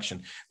pewter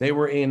collection. They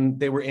were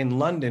in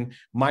London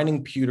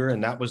mining pewter,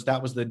 and that was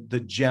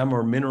the gem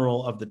or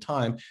mineral of the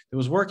time that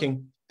was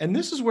working. And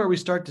this is where we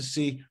start to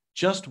see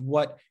just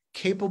what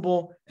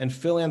capable and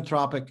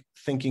philanthropic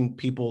thinking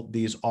people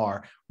these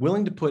are,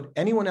 willing to put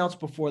anyone else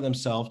before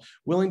themselves,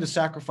 willing to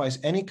sacrifice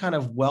any kind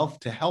of wealth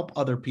to help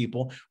other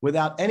people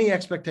without any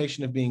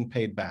expectation of being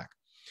paid back.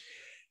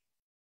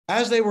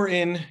 As they were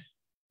in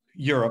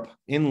Europe,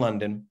 in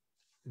London,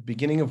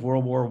 beginning of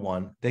World War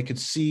I, they could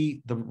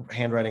see the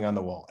handwriting on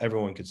the wall.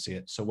 Everyone could see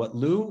it. So what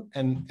Lou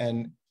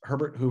and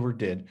Herbert Hoover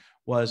did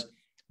was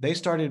they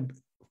started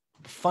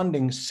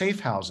funding safe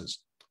houses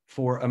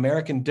for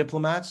American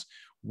diplomats,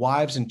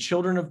 wives and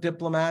children of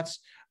diplomats,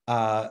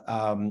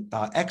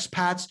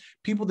 expats,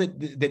 people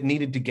that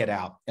needed to get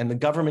out. And the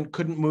government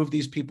couldn't move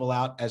these people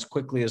out as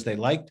quickly as they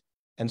liked.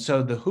 And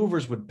so the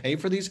Hoovers would pay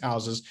for these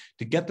houses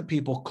to get the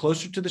people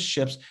closer to the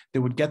ships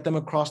that would get them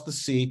across the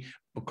sea,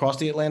 across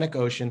the Atlantic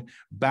Ocean,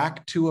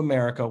 back to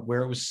America,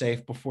 where it was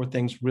safe before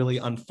things really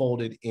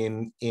unfolded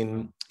in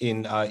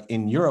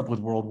Europe with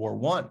World War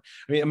I. I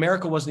mean,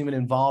 America wasn't even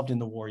involved in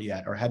the war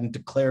yet, or hadn't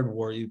declared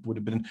war. It would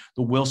have been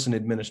the Wilson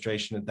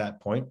administration at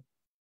that point.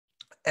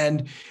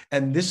 And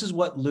this is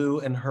what Lou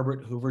and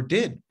Herbert Hoover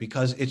did,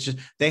 because it's just,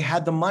 they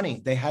had the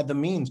money, they had the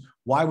means.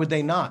 Why would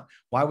they not?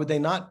 Why would they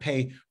not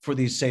pay for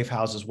these safe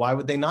houses? Why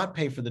would they not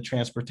pay for the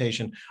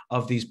transportation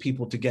of these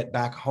people to get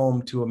back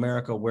home to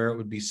America where it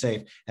would be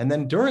safe? And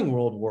then during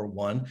World War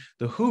I,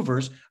 the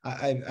Hoovers,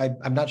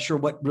 I'm not sure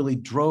what really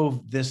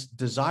drove this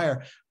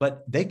desire,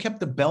 but they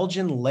kept the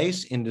Belgian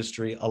lace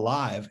industry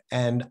alive.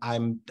 And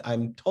I'm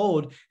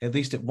told, at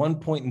least at one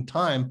point in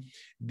time,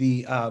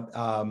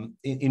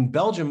 in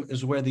Belgium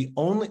is where the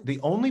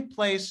only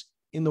place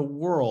in the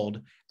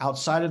world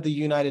outside of the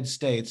United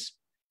States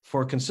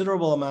for a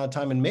considerable amount of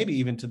time, and maybe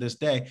even to this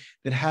day,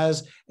 that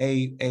has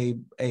a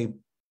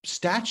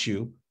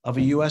statue of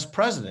a U.S.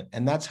 president.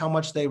 And that's how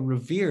much they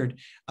revered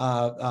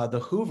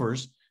the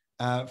Hoovers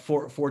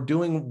for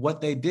doing what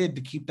they did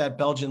to keep that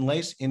Belgian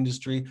lace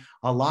industry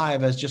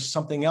alive as just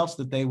something else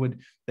that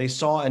they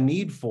saw a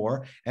need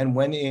for, and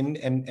went in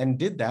and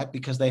did that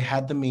because they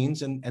had the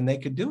means and they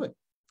could do it.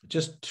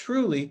 Just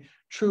truly,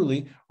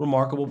 truly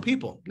remarkable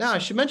people. Now, I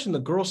should mention the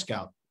Girl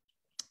Scout,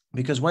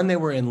 because when they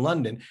were in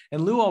London,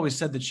 and Lou always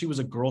said that she was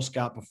a Girl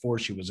Scout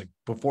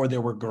before there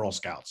were Girl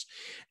Scouts.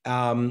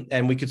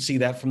 And we could see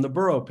that from the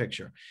Burrow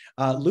picture.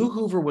 Lou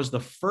Hoover was the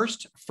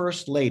first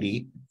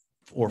lady,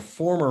 or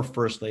former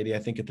first lady, I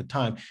think at the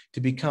time, to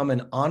become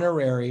an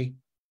honorary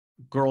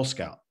Girl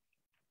Scout.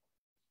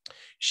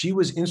 She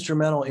was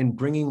instrumental in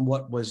bringing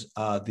what was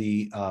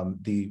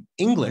the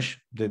English,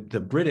 the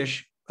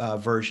British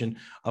version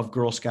of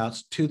Girl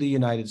Scouts to the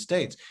United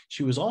States.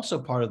 She was also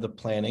part of the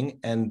planning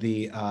and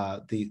the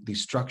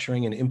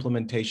structuring and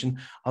implementation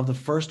of the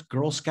first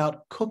Girl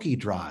Scout cookie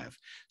drive.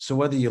 So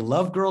whether you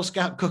love Girl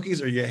Scout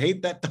cookies or you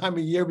hate that time of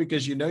year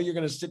because you know you're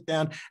going to sit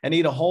down and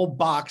eat a whole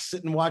box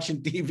sitting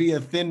watching TV,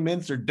 a Thin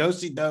Mints or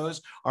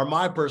Do-si-dos are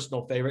my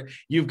personal favorite.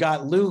 You've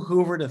got Lou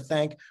Hoover to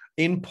thank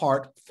in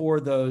part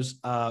for those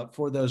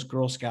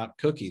Girl Scout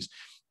cookies.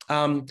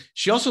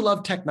 She also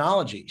loved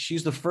technology.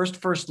 She's the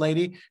first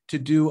lady to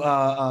do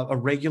a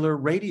regular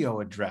radio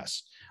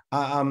address.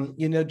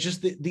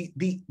 Just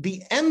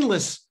the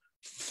endless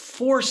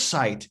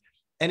foresight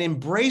and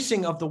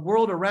embracing of the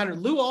world around her.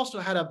 Lou also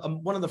had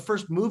one of the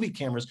first movie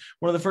cameras,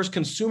 one of the first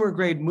consumer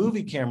grade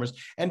movie cameras,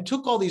 and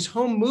took all these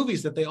home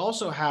movies that they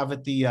also have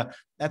at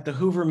the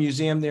Hoover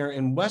Museum there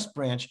in West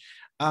Branch.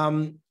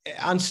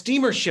 On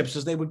steamer ships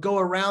as they would go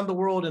around the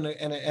world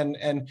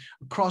and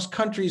across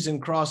countries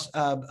and cross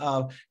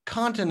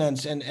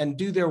continents and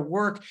do their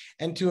work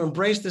and to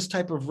embrace this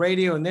type of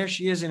radio. And there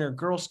she is in her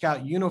Girl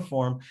Scout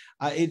uniform.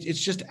 It's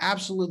just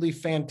absolutely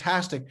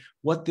fantastic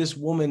what this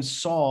woman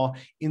saw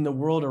in the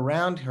world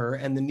around her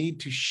and the need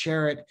to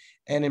share it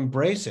and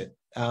embrace it.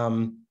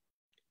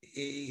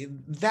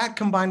 That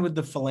combined with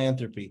the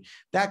philanthropy,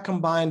 that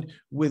combined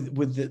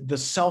with the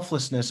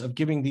selflessness of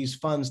giving these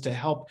funds to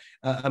help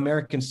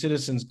American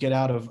citizens get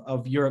out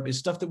of Europe is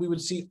stuff that we would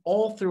see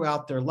all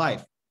throughout their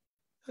life.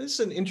 This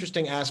is an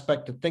interesting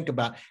aspect to think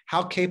about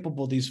how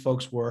capable these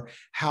folks were,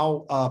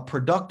 how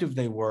productive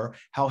they were,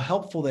 how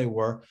helpful they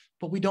were,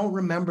 but we don't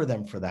remember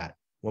them for that.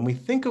 When we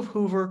think of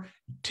Hoover,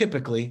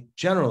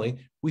 generally,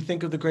 we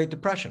think of the Great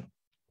Depression.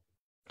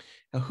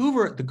 Now,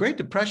 Hoover, the Great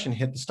Depression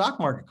hit, the stock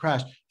market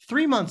crashed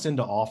 3 months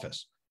into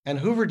office. And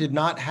Hoover did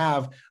not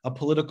have a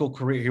political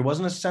career. He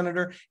wasn't a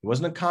senator. He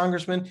wasn't a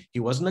congressman. He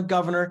wasn't a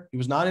governor. He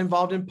was not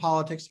involved in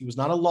politics. He was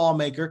not a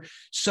lawmaker.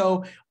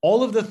 So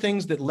all of the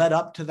things that led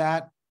up to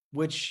that,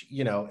 which,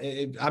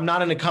 I'm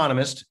not an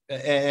economist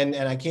and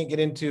I can't get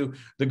into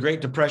the Great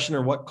Depression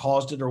or what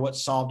caused it or what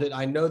solved it.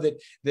 I know that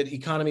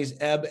economies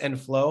ebb and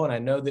flow, and I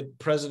know that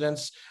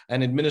presidents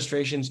and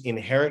administrations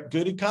inherit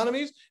good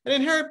economies and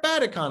inherit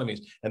bad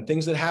economies, and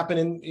things that happen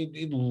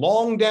in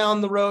long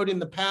down the road in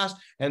the past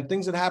and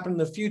things that happen in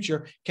the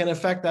future can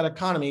affect that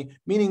economy,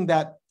 meaning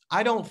that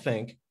I don't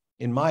think,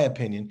 in my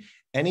opinion,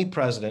 any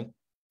president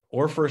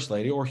or first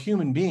lady or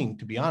human being,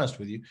 to be honest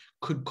with you,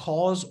 could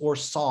cause or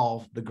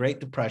solve the Great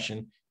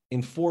Depression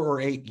in 4 or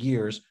 8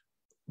 years,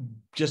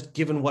 just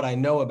given what I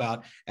know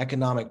about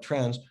economic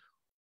trends,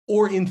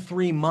 or in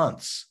 3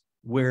 months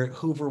where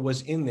Hoover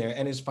was in there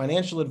and his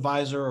financial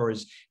advisor or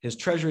his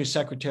treasury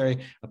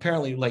secretary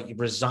apparently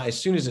resigned. As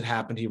soon as it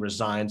happened, he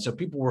resigned. So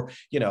people were,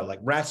 like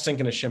rats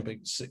sinking a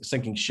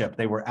sinking ship.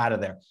 They were out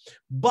of there.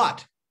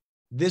 But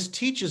this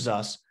teaches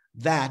us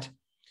that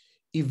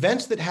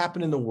events that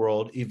happen in the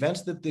world,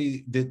 events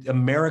that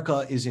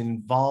America is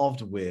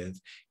involved with,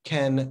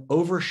 can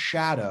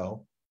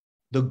overshadow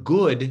the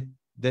good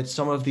that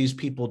some of these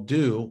people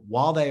do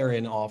while they are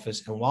in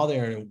office and while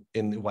they're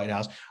in the White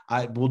House.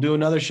 We'll do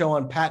another show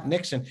on Pat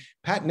Nixon.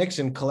 Pat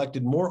Nixon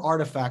collected more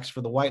artifacts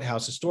for the White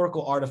House,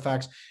 historical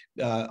artifacts,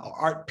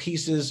 art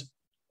pieces,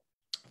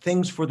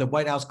 things for the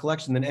White House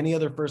collection than any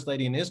other first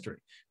lady in history.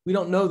 We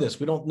don't know this.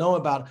 We don't know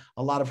about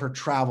a lot of her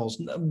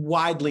travels,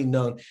 widely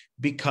known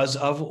because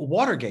of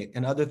Watergate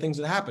and other things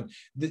that happened.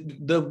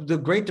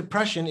 The Great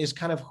Depression is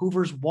kind of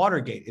Hoover's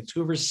Watergate. It's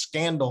Hoover's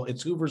scandal.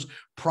 It's Hoover's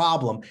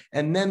problem.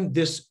 And then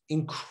this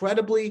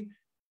incredibly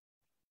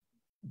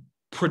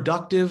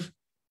productive,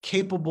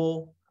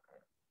 capable,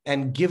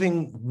 and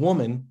giving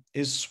woman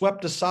is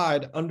swept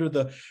aside under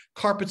the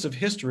carpets of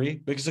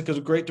history because of the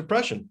Great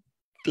Depression.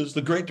 Does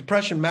the Great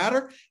Depression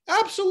matter?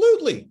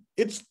 Absolutely.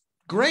 It's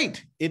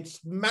great. It's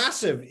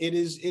massive. It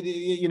is,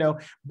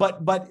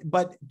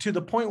 but to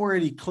the point where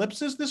it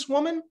eclipses this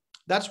woman,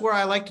 that's where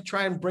I like to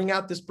try and bring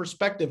out this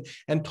perspective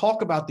and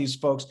talk about these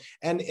folks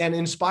and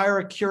inspire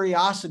a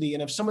curiosity.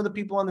 And if some of the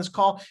people on this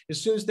call,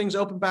 as soon as things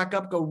open back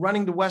up, go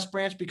running to West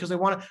Branch because they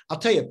want to, I'll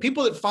tell you,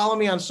 people that follow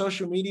me on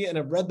social media and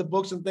have read the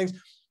books and things,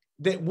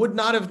 that would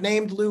not have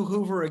named Lou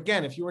Hoover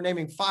again if you were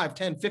naming 5,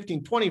 10,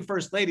 15, 20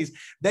 first ladies.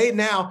 They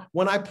now,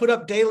 when I put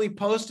up daily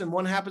posts and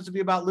one happens to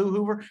be about Lou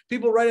Hoover,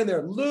 people write in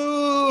there,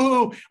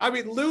 Lou. I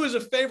mean, Lou is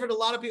a favorite. A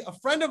lot of people, a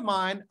friend of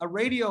mine, a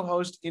radio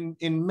host in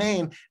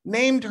Maine,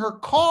 named her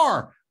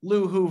car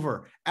Lou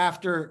Hoover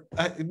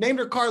named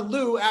her car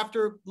Lou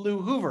after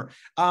Lou Hoover.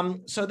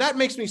 So that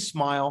makes me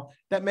smile.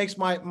 That makes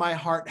my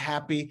heart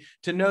happy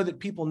to know that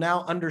people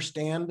now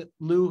understand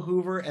Lou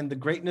Hoover and the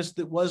greatness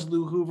that was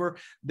Lou Hoover,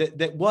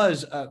 that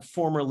was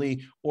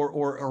formerly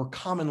or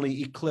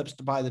commonly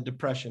eclipsed by the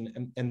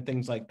Depression and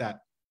things like that.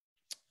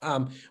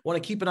 Want to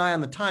keep an eye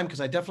on the time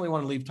because I definitely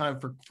want to leave time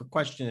for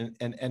question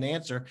and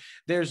answer.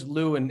 There's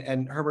Lou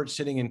and Herbert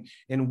sitting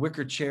in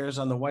wicker chairs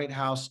on the White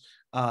House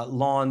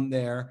lawn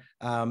there.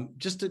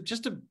 Just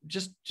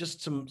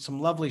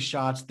some lovely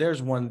shots.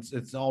 There's one.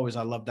 It's always,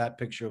 I love that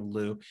picture of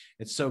Lou.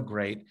 It's so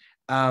great.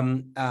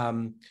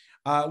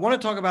 I want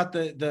to talk about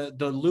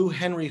the Lou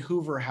Henry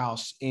Hoover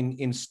house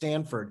in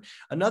Stanford.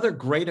 Another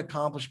great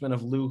accomplishment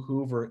of Lou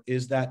Hoover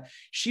is that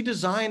she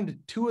designed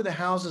two of the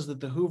houses that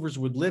the Hoovers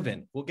would live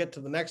in. We'll get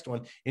to the next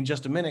one in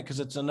just a minute because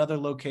it's another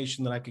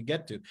location that I could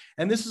get to.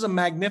 And this is a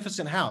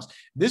magnificent house.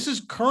 This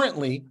is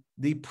currently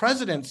the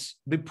president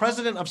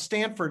of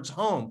Stanford's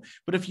home.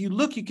 But if you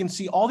look, you can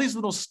see all these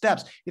little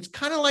steps. It's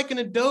kind of like an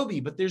adobe,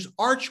 but there's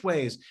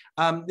archways.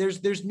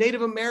 There's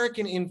Native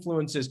American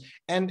influences.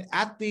 And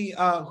at the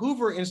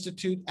Hoover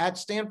Institute at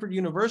Stanford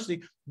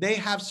University, they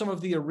have some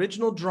of the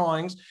original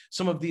drawings,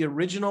 some of the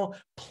original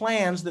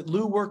plans that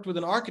Lou worked with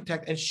an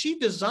architect, and she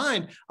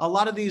designed a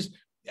lot of these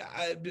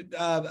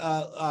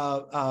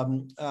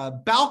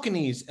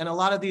balconies and a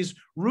lot of these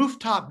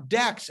rooftop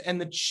decks and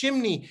the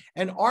chimney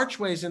and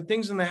archways and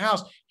things in the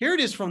house. Here it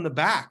is from the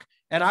back.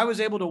 And I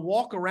was able to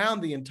walk around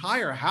the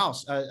entire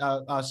house.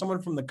 Someone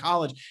from the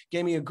college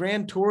gave me a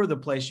grand tour of the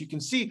place. You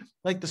can see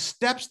like the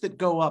steps that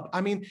go up.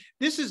 I mean,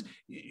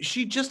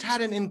 she just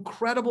had an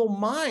incredible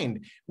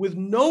mind with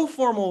no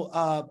formal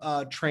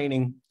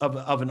training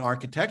of an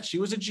architect. She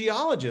was a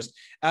geologist.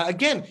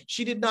 Again,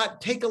 she did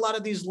not take a lot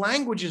of these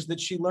languages that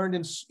she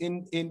learned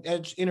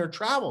in her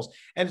travels.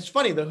 And it's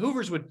funny, the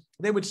Hoovers would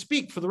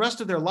speak for the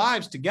rest of their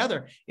lives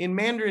together in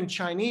Mandarin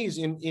Chinese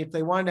if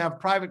they wanted to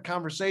have private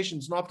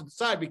conversations and off to the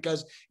side,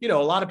 because, you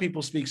know, a lot of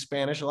people speak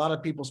Spanish, a lot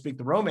of people speak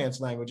the Romance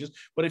languages,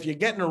 but if you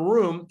get in a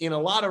room, in a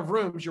lot of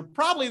rooms, you're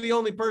probably the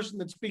only person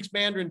that speaks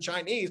Mandarin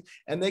Chinese,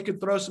 and they could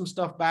throw some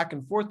stuff back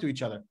and forth to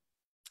each other.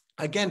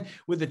 Again,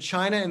 with the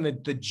China and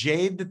the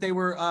jade that they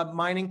were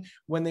mining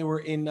when they were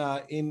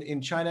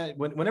in China,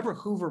 whenever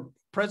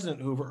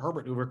President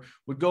Herbert Hoover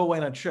would go away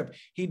on a trip,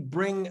 he'd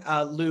bring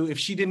Lou, if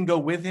she didn't go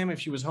with him, if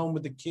she was home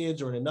with the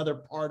kids or in another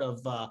part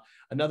of the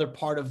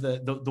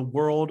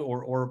world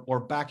or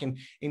back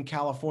in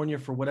California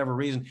for whatever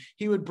reason,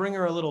 he would bring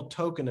her a little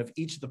token of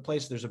each of the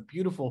places. There's a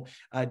beautiful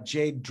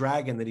jade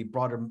dragon that he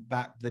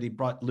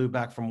brought Lou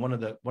back from one of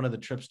the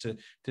trips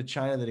to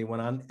China that he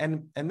went on,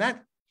 and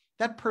that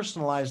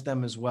personalized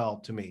them as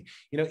well to me.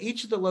 You know,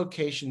 each of the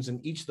locations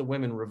and each of the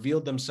women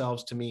revealed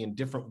themselves to me in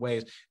different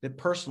ways that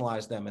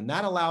personalized them. And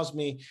that allows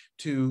me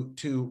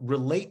to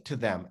relate to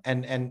them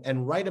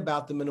and write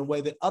about them in a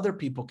way that other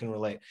people can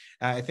relate.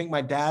 I think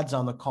my dad's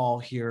on the call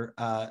here,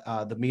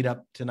 the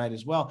meetup tonight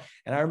as well.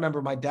 And I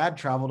remember my dad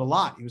traveled a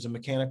lot. He was a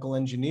mechanical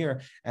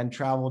engineer and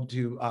traveled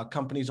to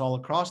companies all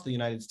across the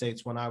United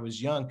States when I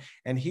was young.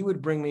 And he would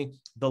bring me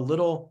the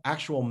little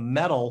actual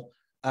metal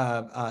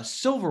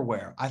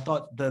silverware. I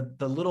thought the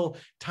little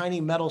tiny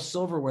metal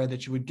silverware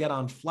that you would get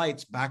on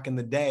flights back in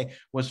the day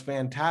was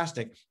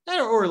fantastic,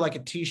 or like a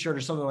t-shirt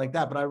or something like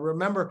that. But I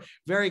remember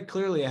very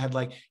clearly I had,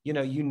 like, you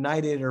know,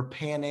 United or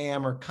Pan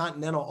Am or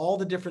Continental, all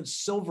the different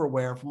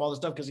silverware from all the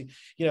stuff, because he,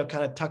 you know,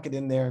 kind of tuck it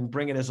in there and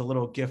bring it as a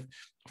little gift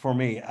for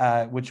me,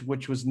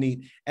 which was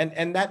neat.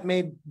 And that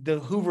made the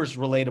Hoovers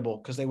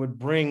relatable, because they would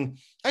bring,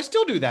 I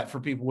still do that for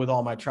people with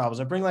all my travels.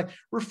 I bring like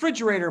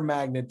refrigerator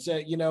magnets,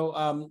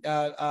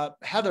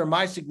 Heather,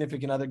 my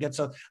significant other, gets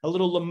a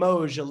little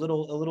Limoges, a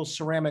little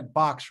ceramic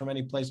box from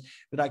any place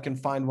that I can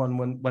find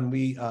one when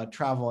we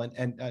travel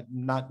and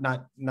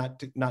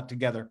not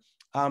together.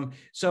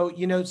 So,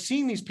 you know,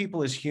 seeing these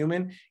people as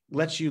human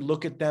lets you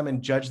look at them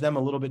and judge them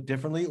a little bit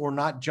differently, or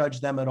not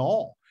judge them at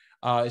all.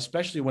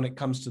 Especially when it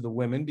comes to the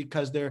women,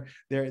 because they're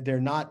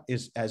not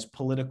as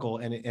political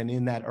and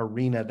in that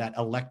arena, that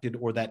elected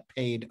or that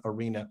paid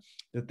arena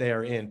that they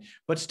are in.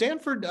 But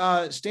Stanford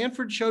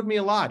showed me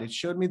a lot. It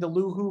showed me the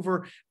Lou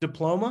Hoover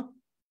diploma.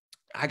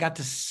 I got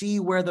to see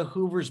where the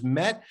Hoovers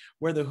met,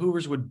 where the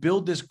Hoovers would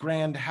build this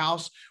grand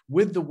house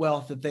with the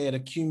wealth that they had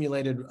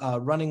accumulated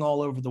running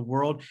all over the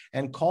world,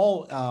 and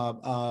call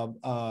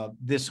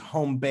this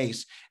home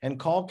base, and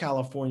call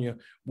California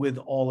with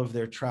all of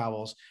their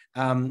travels.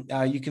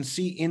 You can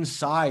see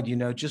inside, you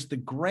know, just the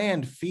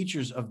grand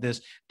features of this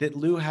that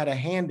Lou had a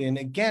hand in,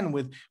 again,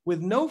 with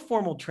no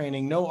formal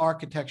training, no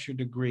architecture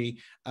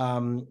degree,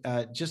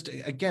 just,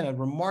 again, a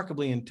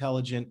remarkably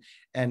intelligent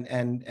and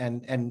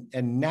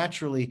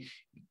naturally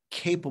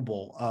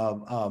capable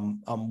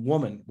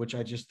woman, which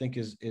I just think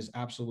is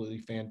absolutely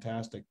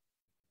fantastic.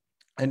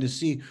 And to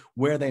see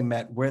where they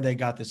met, where they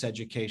got this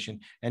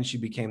education, and she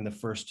became the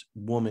first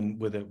woman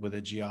with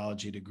a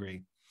geology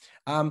degree.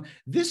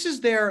 This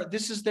is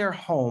their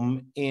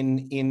home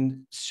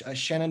in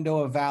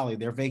Shenandoah Valley,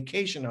 their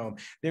vacation home,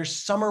 their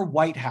summer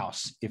White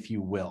House, if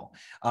you will,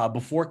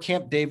 before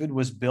Camp David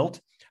was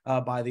built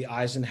by the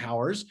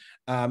Eisenhowers,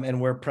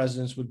 and where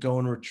presidents would go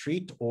and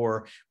retreat,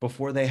 or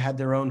before they had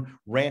their own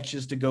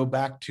ranches to go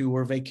back to,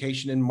 or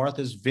vacation in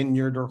Martha's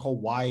Vineyard or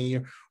Hawaii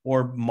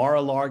or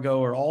Mar-a-Lago,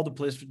 or all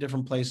the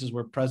different places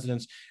where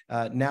presidents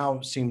now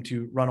seem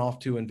to run off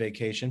to in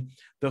vacation.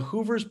 The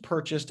Hoovers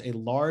purchased a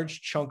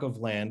large chunk of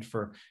land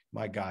for,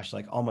 my gosh,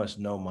 like almost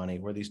no money,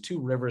 where these two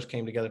rivers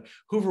came together.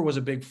 Hoover was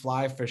a big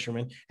fly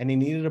fisherman, and he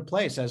needed a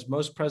place, as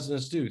most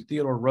presidents do.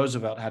 Theodore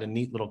Roosevelt had a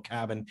neat little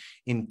cabin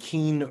in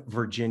Keene,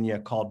 Virginia,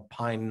 called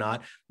Pine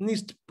Knot. And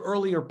these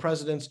earlier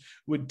presidents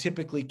would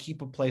typically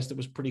keep a place that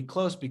was pretty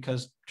close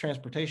because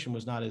transportation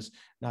was not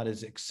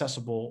as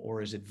accessible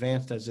or as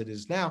advanced as it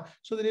is now.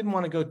 So they didn't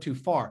want to go too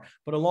far.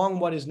 But along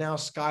what is now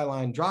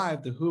Skyline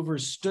Drive, the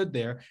Hoovers stood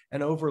there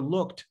and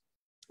overlooked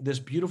this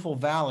beautiful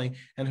valley.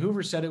 And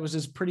Hoover said it was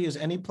as pretty as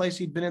any place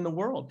he'd been in the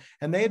world.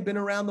 And they had been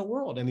around the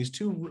world. And these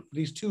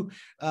two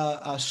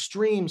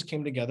streams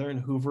came together,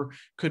 and Hoover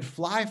could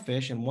fly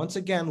fish. And once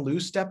again, Lou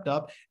stepped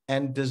up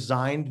and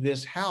designed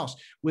this house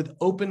with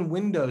open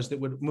windows that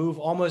would move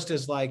almost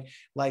as like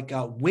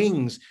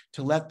wings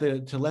to let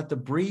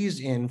the breeze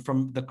in,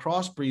 from the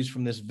cross breeze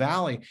from this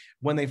valley.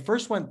 When they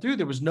first went through,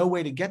 there was no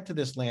way to get to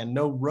this land.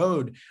 No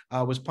road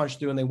was punched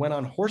through, and they went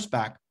on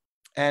horseback.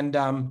 And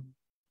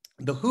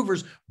the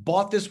Hoovers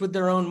bought this with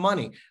their own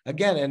money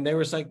again. And they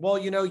were like, well,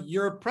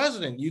 you're a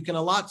president, you can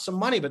allot some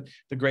money, but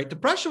the Great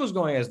Depression was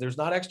going as there's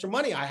not extra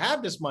money. I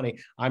have this money.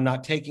 I'm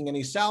not taking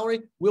any salary.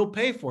 We'll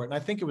pay for it. And I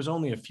think it was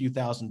only a few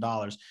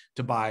 $1,000s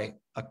to buy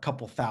a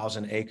couple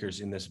thousand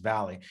acres in this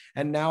valley.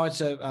 And now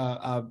it's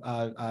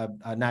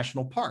a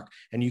national park,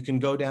 and you can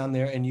go down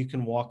there and you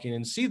can walk in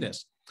and see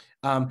this.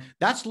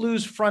 That's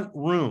Lou's front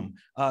room,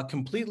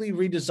 completely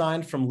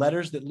redesigned from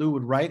letters that Lou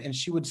would write. And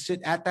she would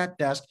sit at that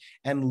desk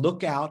and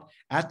look out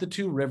at the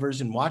two rivers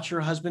and watch her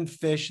husband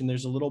fish. And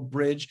there's a little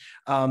bridge.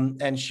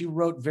 And she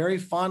wrote very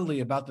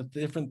fondly about the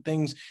different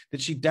things that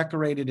she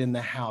decorated in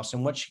the house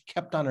and what she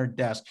kept on her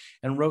desk,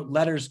 and wrote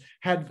letters,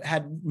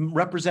 had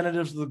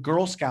representatives of the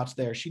Girl Scouts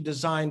there. She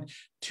designed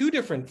 2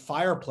 different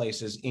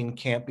fireplaces in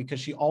camp because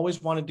she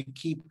always wanted to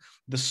keep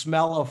the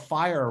smell of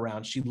fire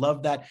around. She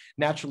loved that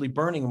naturally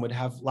burning, and would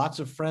have lots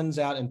of friends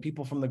out and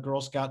people from the Girl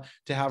Scout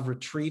to have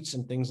retreats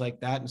and things like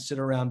that and sit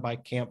around by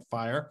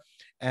campfire.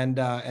 And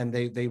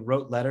they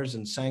wrote letters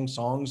and sang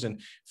songs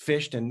and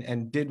fished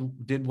and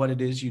did what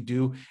it is you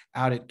do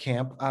out at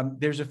camp.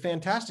 There's a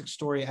fantastic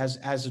story.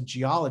 As a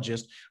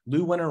geologist,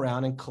 Lou went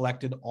around and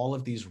collected all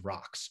of these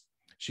rocks.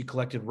 She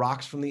collected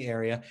rocks from the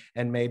area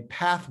and made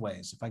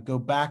pathways. If I go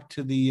back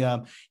to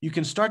you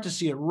can start to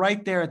see it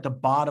right there at the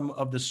bottom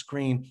of the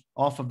screen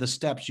off of the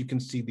steps. You can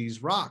see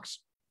these rocks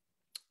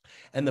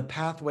and the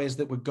pathways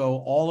that would go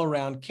all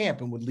around camp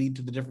and would lead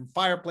to the different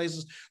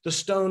fireplaces, the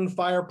stone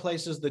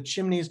fireplaces, the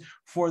chimneys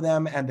for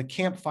them, and the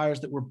campfires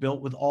that were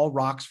built with all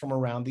rocks from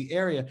around the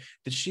area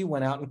that she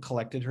went out and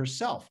collected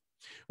herself.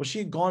 Well, she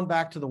had gone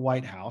back to the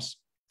White House.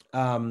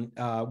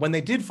 When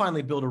they did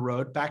finally build a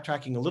road,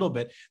 backtracking a little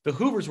bit, the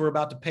Hoovers were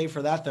about to pay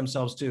for that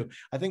themselves too.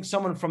 I think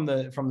someone from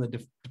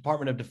the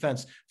Department of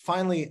Defense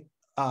finally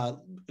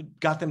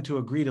got them to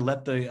agree to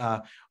let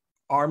the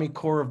Army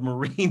Corps of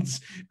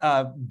Marines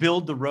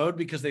build the road,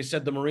 because they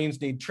said the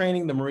Marines need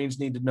training. The Marines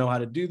need to know how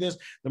to do this.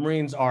 The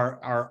Marines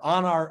are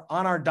on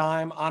our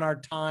dime, on our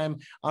time,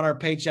 on our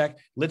paycheck.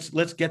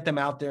 Let's get them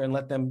out there and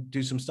let them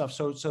do some stuff.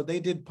 So they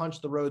did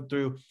punch the road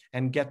through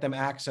and get them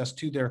access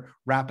to their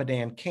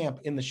Rapidan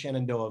Camp in the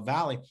Shenandoah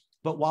Valley.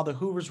 But while the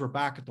Hoovers were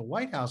back at the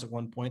White House at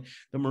one point,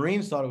 the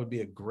Marines thought it would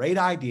be a great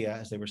idea,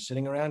 as they were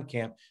sitting around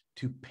camp,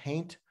 to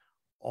paint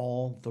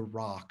all the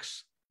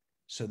rocks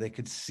so they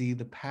could see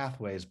the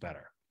pathways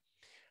better.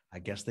 I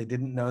guess they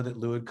didn't know that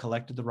Lou had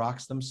collected the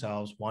rocks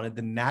themselves, wanted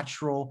the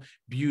natural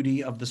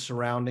beauty of the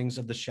surroundings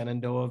of the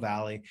Shenandoah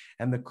Valley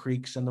and the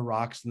creeks and the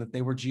rocks, and that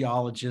they were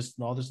geologists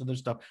and all this other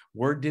stuff.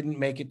 Word didn't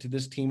make it to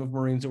this team of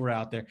Marines that were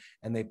out there,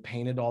 and they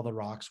painted all the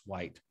rocks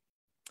white.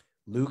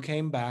 Lou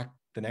came back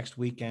the next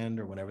weekend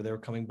or whenever they were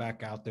coming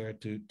back out there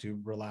to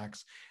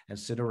relax and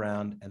sit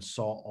around, and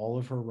saw all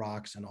of her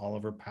rocks and all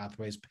of her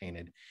pathways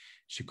painted.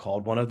 She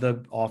called one of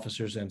the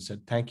officers and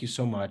said, "Thank you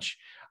so much.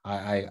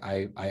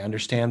 I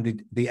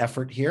understand the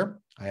effort here.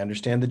 I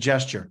understand the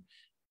gesture,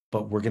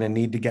 but we're going to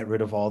need to get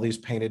rid of all these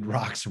painted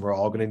rocks, and we're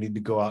all going to need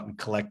to go out and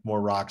collect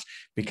more rocks,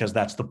 because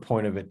that's the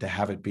point of it, to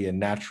have it be a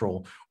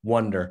natural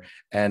wonder."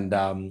 And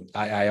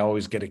I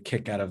always get a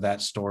kick out of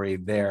that story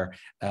there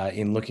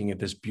in looking at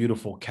this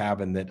beautiful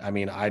cabin that, I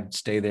mean, I'd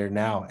stay there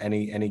now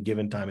any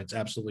given time. It's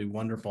absolutely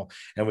wonderful.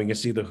 And we can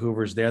see the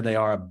Hoovers there. They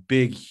are a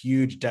big,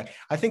 huge deck.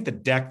 I think the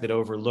deck that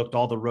overlooked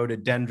all the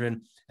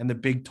rhododendron and the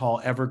big,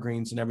 tall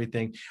evergreens and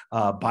everything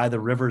by the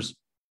rivers,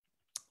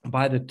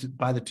 by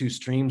the 2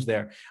 streams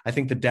there. I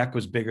think the deck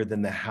was bigger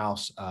than the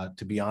house,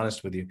 to be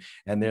honest with you.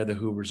 And there the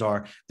Hoovers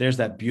are. There's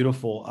that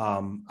beautiful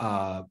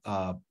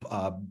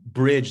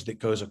bridge that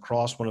goes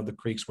across one of the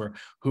creeks where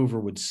Hoover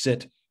would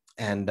sit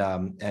and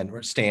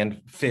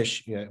stand,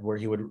 fish, where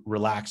he would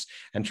relax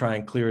and try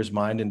and clear his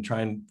mind and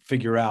try and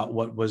figure out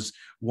what was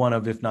one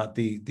of, if not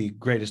the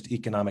greatest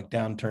economic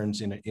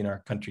downturns in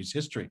our country's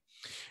history.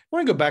 I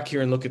want to go back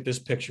here and look at this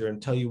picture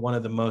and tell you one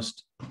of the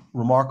most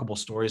remarkable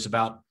stories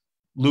about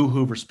Lou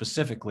Hoover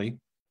specifically.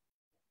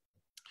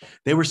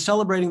 They were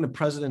celebrating the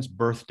president's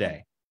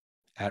birthday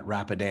at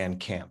Rapidan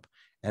Camp,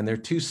 and their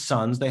 2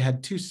 sons, they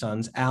had 2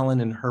 sons, Alan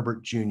and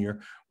Herbert Jr.,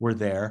 were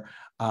there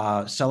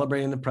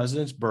celebrating the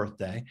president's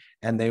birthday,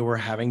 and they were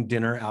having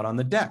dinner out on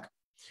the deck.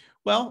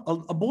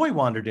 Well, a boy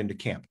wandered into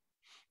camp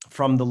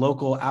from the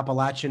local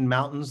Appalachian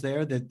Mountains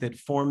there that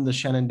form the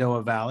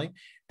Shenandoah Valley,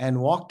 and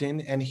walked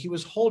in, and he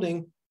was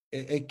holding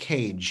a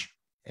cage.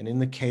 and in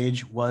the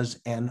cage was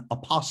an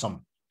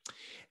opossum.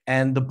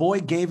 And the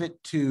boy gave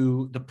it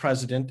to the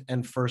president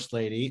and first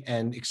lady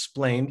and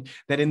explained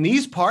that in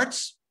these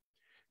parts,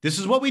 this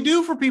is what we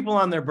do for people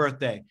on their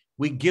birthday.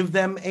 We give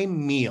them a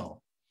meal.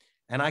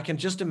 And I can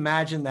just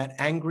imagine that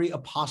angry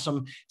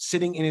opossum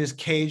sitting in his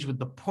cage with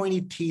the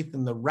pointy teeth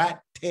and the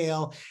rat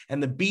tail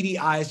and the beady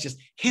eyes just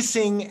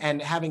hissing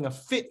and having a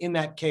fit in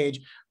that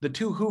cage. The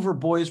two Hoover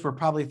boys were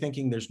probably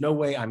thinking, there's no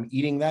way I'm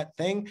eating that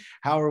thing.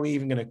 How are we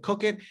even going to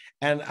cook it?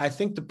 And I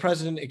think the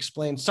president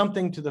explained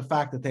something to the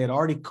fact that they had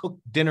already cooked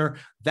dinner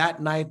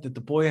that night, that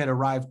the boy had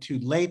arrived too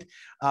late.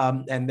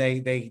 And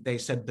they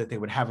said that they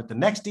would have it the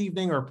next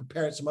evening or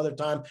prepare it some other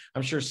time.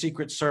 I'm sure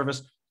Secret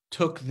Service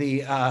took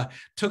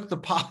the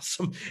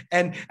possum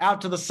and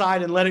out to the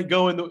side and let it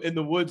go in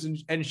the woods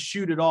and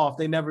shoot it off.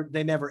 They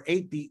never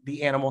ate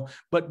the animal,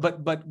 but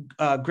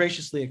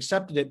graciously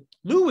accepted it.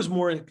 Lou was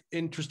more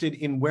interested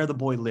in where the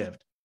boy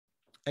lived,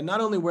 and not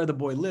only where the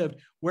boy lived,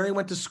 where he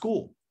went to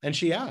school. And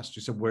she asked,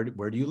 she said, where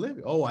do you live?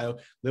 Oh, I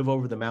live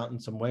over the mountain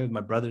some way with my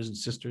brothers and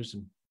sisters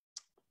and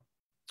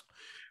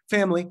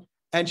family.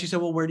 And she said,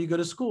 well, where do you go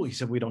to school? He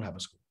said, we don't have a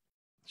school.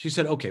 She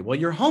said, okay, well,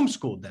 you're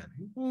homeschooled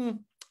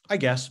then. I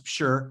guess,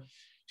 sure.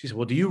 She said,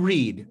 well, do you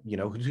read? You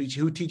know,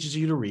 who teaches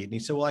you to read? And he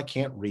said, well, I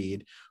can't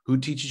read. Who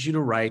teaches you to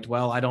write?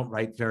 Well, I don't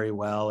write very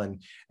well. And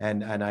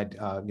I,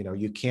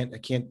 you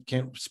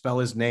can't spell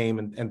his name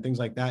and things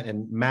like that.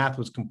 And math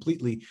was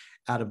completely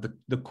out of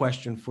the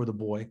question for the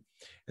boy.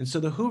 And so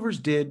the Hoovers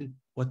did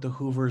what the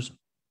Hoovers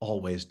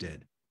always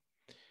did.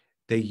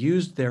 They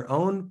used their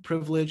own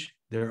privilege,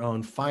 their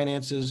own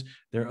finances,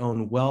 their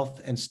own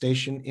wealth and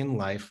station in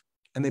life,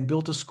 and they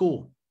built a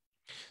school.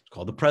 It's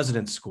called the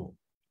President's School.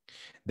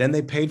 Then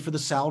they paid for the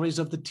salaries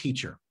of the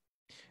teacher,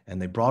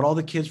 and they brought all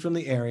the kids from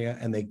the area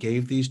and they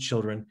gave these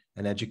children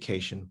an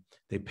education.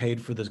 They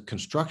paid for the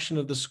construction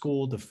of the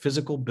school, the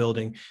physical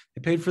building.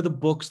 They paid for the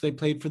books. They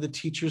paid for the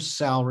teachers'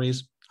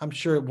 salaries. I'm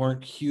sure it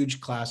weren't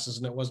huge classes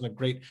and it wasn't a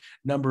great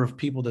number of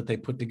people that they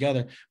put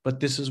together, but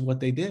this is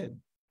what they did.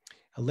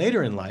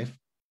 Later in life,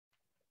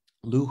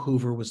 Lou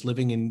Hoover was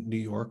living in New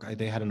York.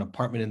 They had an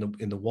apartment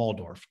in the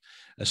Waldorf,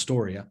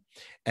 Astoria,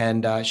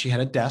 and she had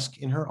a desk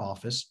in her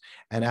office.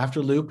 And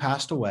after Lou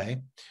passed away,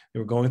 they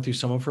were going through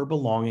some of her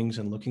belongings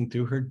and looking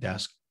through her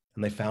desk,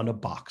 and they found a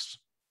box.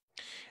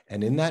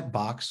 And in that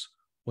box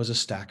was a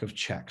stack of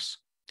checks.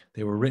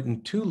 They were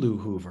written to Lou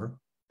Hoover,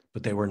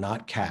 but they were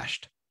not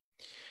cashed.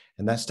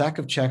 And that stack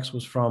of checks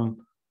was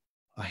from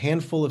a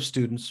handful of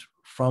students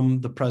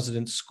from the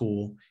President's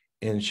School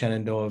in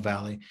Shenandoah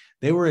Valley.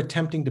 They were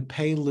attempting to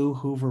pay Lou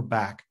Hoover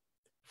back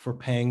for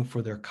paying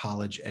for their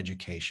college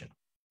education.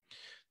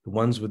 The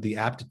ones with the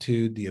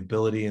aptitude, the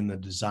ability, and the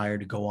desire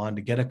to go on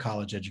to get a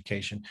college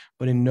education,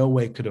 but in no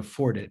way could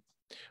afford it.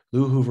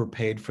 Lou Hoover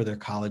paid for their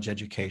college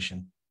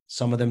education.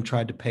 Some of them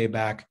tried to pay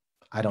back.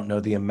 I don't know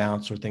the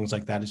amounts or things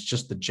like that. It's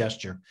just the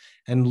gesture.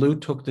 And Lou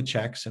took the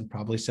checks and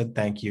probably said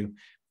thank you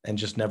and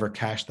just never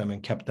cashed them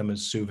and kept them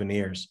as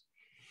souvenirs.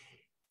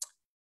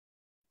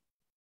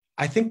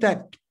 I think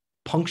that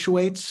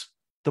punctuates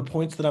the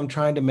points that I'm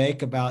trying to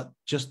make about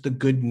just the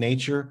good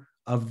nature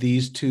of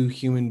these two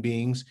human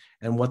beings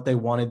and what they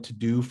wanted to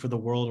do for the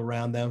world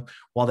around them.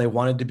 While they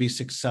wanted to be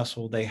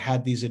successful, they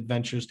had these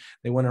adventures.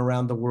 They went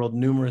around the world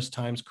numerous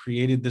times,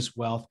 created this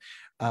wealth,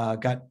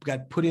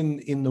 got put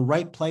in the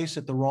right place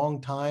at the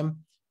wrong time,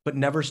 but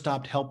never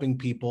stopped helping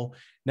people,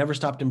 never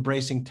stopped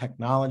embracing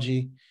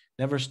technology,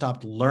 never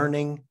stopped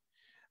learning.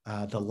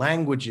 The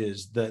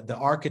languages, the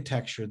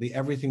architecture, the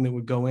everything that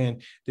would go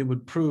in, that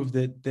would prove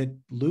that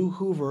Lou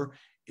Hoover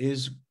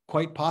is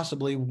quite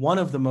possibly one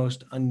of the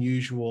most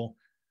unusual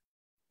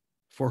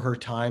for her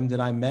time that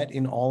I met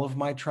in all of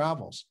my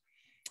travels.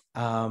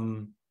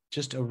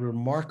 Just a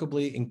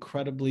remarkably,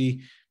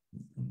 incredibly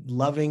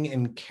loving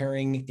and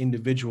caring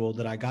individual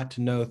that I got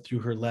to know through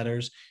her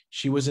letters.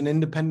 She was an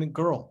independent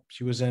girl.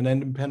 She was an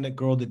independent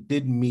girl that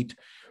did meet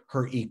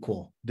her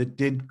equal, that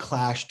did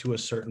clash to a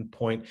certain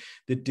point,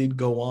 that did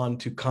go on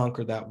to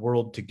conquer that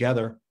world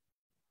together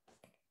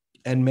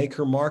and make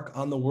her mark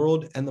on the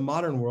world and the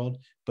modern world,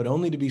 but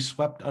only to be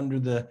swept under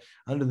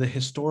the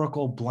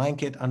historical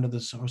blanket, under the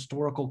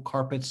historical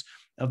carpets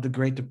of the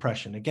Great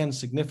Depression. Again,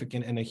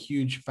 significant and a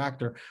huge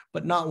factor,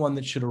 but not one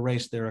that should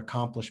erase their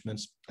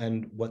accomplishments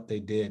and what they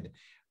did.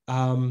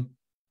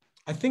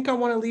 I think I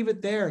want to leave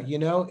it there. You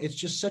know, it's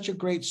just such a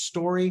great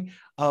story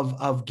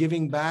of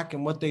giving back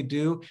and what they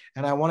do.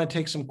 And I want to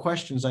take some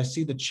questions. I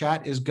see the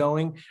chat is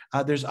going.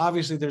 There's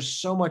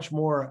so much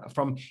more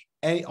from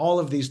all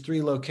of these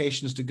three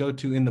locations to go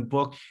to in the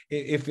book.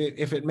 If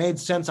it made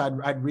sense,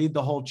 I'd read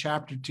the whole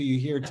chapter to you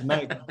here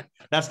tonight.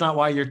 That's not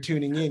why you're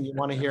tuning in. You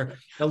want to hear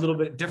a little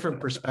bit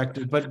different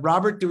perspective. But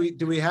Robert,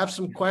 do we have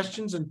some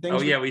questions and things?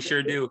 Oh yeah, we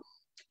sure do.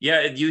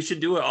 Yeah, you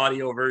should do an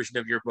audio version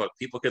of your book.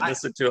 People could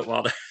listen to it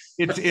while they're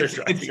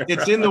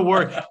it's in the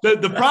word.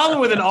 The problem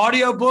with an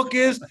audio book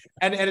is,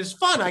 and it's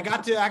fun. I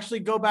got to actually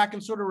go back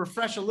and sort of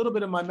refresh a little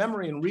bit of my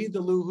memory and read the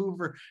Lou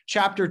Hoover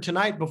chapter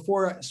tonight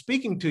before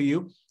speaking to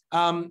you.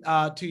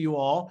 to you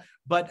all.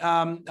 But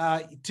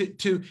I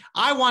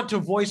want to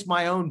voice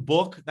my own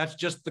book. That's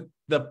just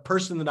the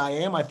person that I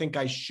am. I think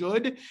I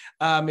should.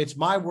 It's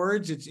my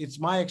words. It's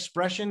my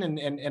expression,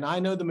 and I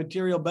know the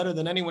material better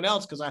than anyone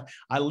else because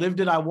I lived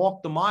it. I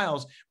walked the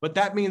miles. But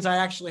that means I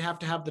actually have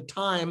to have the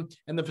time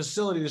and the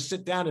facility to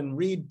sit down and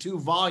read 2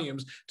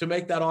 volumes to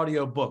make that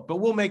audio book. But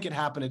we'll make it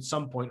happen at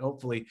some point,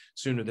 hopefully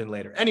sooner than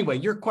later. Anyway,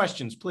 your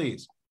questions,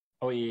 please.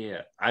 Oh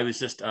yeah, I was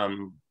just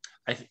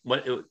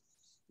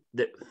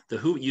the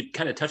Who you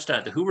kind of touched on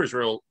it, the Hoover's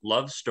real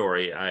love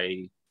story.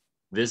 I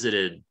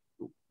visited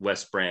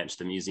West Branch,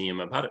 the museum,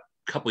 about a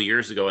couple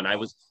years ago, and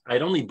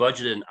I'd only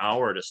budgeted an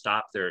hour to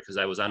stop there because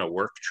I was on a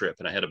work trip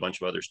and I had a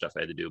bunch of other stuff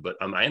I had to do. But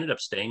I ended up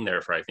staying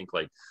there for I think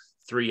like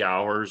 3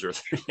 hours or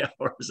 3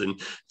 hours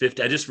and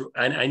 50.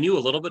 I knew a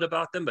little bit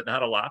about them, but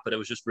not a lot. But it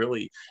was just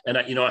really, and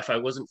if I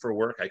wasn't for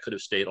work, I could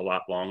have stayed a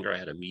lot longer. I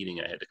had a meeting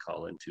I had to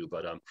call into,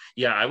 but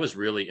yeah, I was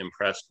really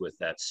impressed with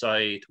that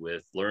site,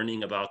 with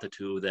learning about the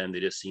 2 of them. They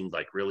just seemed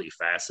like really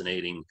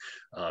fascinating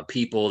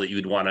people that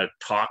you'd want to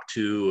talk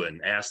to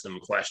and ask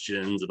them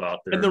questions about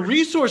their, and the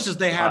resources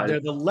they have there,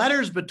 the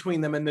letters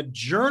between them and the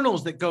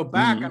journals that go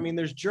back. Mm-hmm. I mean,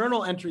 there's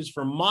journal entries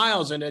for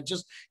miles, and it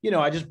just,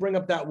 I just bring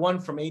up that one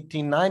from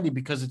 1890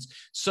 because it's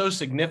so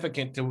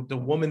significant to the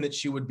woman that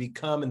she would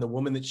become and the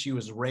woman that she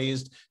was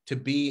raised to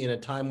be in a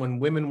time when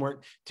women weren't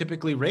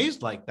typically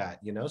raised like that,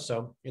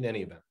 so in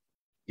any event.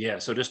 Yeah,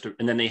 so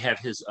and then they have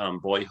his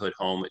boyhood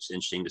home. It's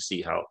interesting to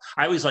see how,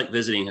 I always like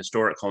visiting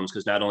historic homes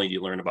because not only do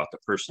you learn about the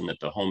person that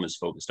the home is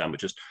focused on, but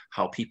just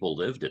how people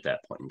lived at that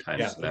point in time.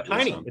 Yeah, so it's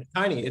tiny. It's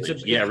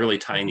tiny. Really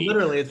tiny.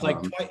 Literally, it's like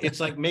it's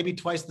like maybe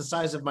twice the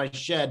size of my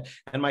shed,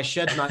 and my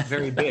shed's not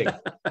very big.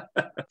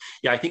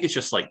 Yeah, I think it's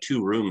just like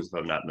 2 rooms, if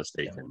I'm not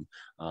mistaken.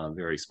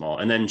 Very small.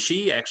 And then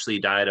she actually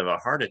died of a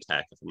heart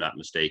attack, if I'm not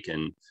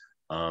mistaken,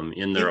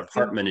 in their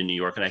apartment in New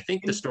York. And I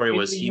think the story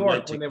was he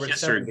went to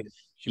kiss her.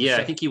 Yeah,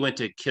 I think he went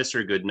to kiss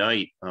her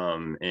goodnight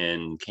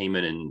and came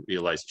in and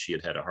realized that she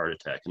had had a heart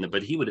attack.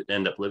 But he would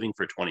end up living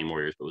for 20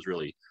 more years, but was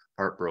really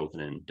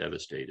heartbroken and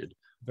devastated.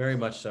 Very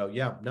much so.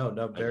 Yeah, no,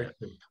 very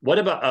true. What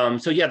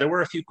about, so yeah, there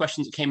were a few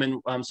questions that came in.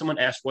 Someone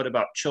asked, what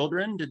about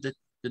children? Did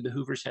the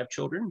Hoovers have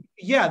children?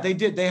 Yeah, they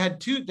did. They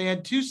had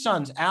 2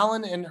 sons,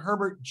 Alan and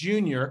Herbert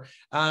Jr.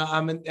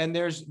 And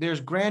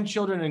there's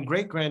grandchildren and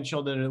great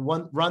grandchildren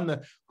that run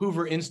the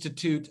Hoover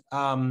Institute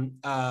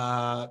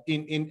at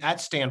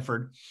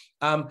Stanford.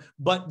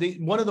 But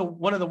one of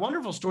the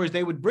wonderful stories,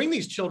 they would bring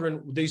these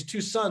children, these 2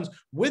 sons,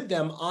 with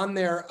them on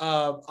their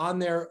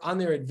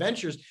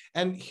adventures.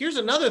 And here's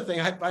another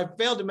thing I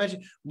failed to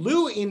mention: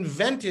 Lou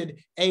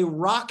invented a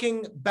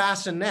rocking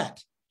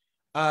bassinet.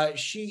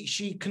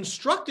 She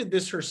constructed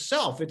this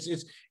herself.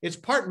 It's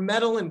part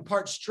metal and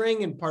part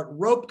string and part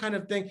rope kind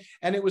of thing.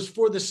 And it was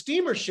for the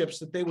steamer ships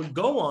that they would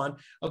go on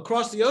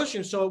across the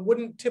ocean, so it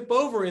wouldn't tip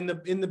over in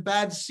the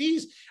bad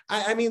seas.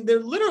 I mean,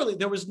 there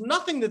was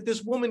nothing that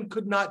this woman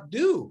could not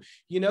do.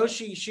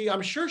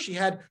 I'm sure she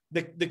had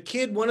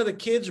one of the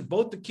kids or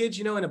both the kids,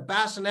 in a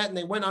bassinet, and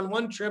they went on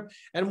one trip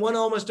and one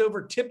almost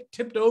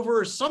tipped over,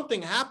 or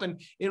something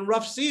happened in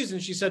rough seas.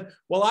 And she said,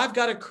 well, I've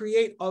got to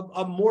create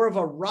a more of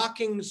a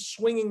rocking,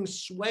 swinging,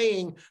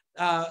 swaying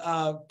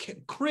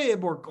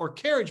crib or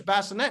carriage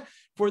bassinet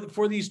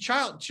for these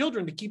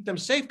children to keep them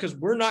safe, because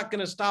we're not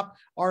going to stop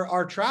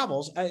our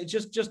travels. It's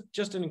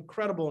just an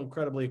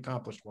incredibly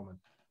accomplished woman.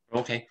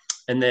 Okay.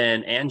 And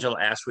then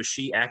Angela asked, was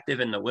she active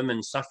in the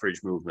women's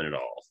suffrage movement at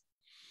all?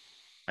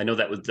 I know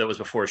that was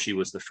before she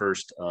was the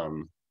first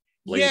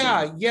lady.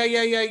 Yeah.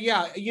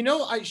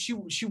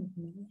 She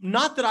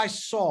not that I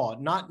saw,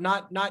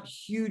 not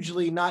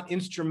hugely, not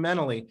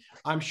instrumentally.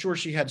 I'm sure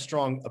she had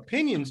strong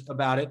opinions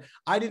about it.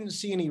 I didn't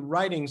see any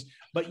writings,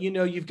 but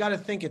you've got to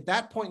think at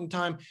that point in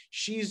time,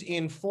 she's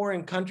in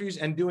foreign countries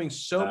and doing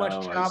so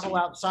much travel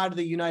outside of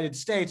the United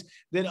States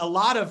that a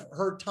lot of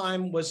her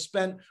time was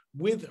spent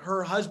with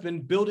her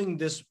husband building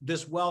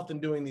this wealth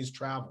and doing these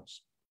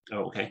travels.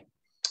 Oh, okay.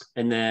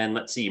 And then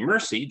let's see,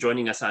 Mercy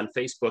joining us on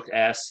Facebook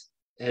asks,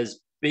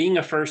 has being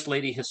a first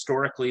lady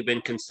historically been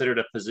considered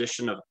a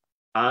position of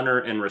honor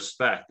and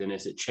respect, and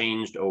has it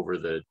changed over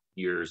the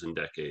years and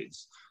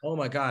decades? Oh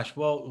my gosh.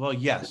 Well,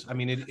 yes. I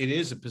mean, it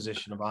is a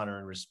position of honor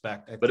and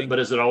respect. But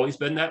has it always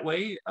been that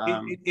way?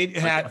 It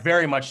had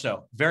very much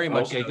so. Very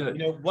much. Okay, so.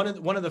 Good.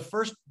 One of the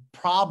first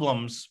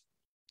problems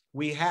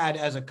we had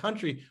as a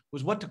country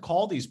was what to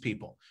call these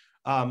people.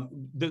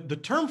 The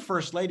term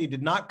First Lady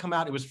did not come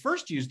out. It was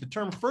first used. The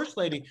term First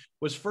Lady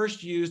was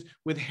first used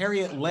with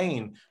Harriet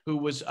Lane, who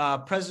was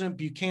President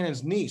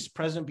Buchanan's niece.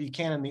 President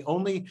Buchanan, the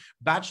only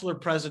bachelor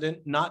president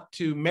not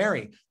to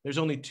marry. There's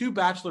only 2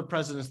 bachelor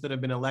presidents that have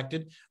been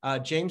elected.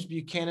 James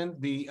Buchanan,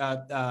 the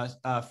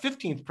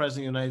 15th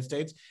president of the United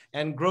States,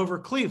 and Grover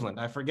Cleveland.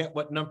 I forget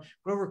what number.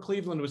 Grover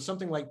Cleveland was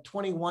something like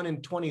 21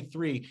 and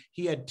 23.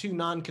 He had 2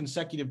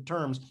 non-consecutive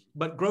terms,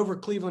 but Grover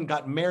Cleveland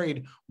got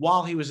married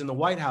while he was in the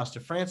White House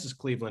to Frances Mrs.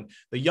 Cleveland,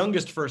 the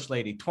youngest First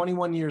Lady,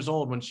 21 years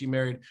old when she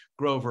married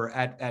Grover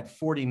at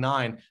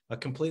 49, a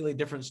completely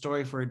different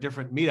story for a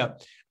different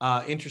meetup.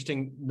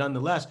 Interesting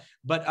nonetheless.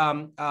 But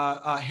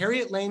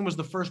Harriet Lane was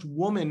the first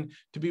woman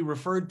to be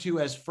referred to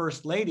as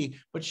First Lady,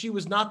 but she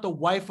was not the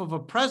wife of a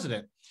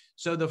president.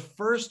 So the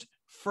first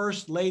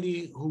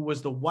Lady who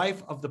was the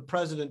wife of the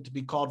president to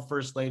be called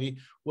First Lady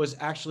was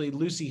actually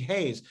Lucy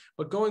Hayes.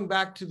 But going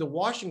back to the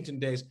Washington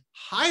days,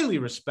 highly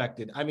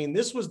respected. I mean,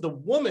 this was the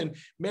woman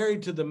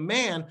married to the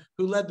man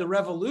who led the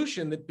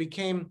revolution that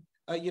became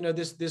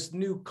this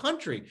new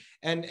country,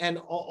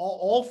 and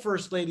all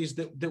First Ladies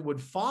that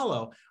would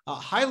follow,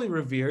 highly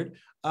revered.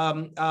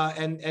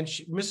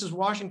 Mrs.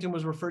 Washington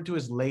was referred to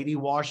as Lady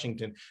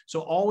Washington, so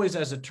always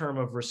as a term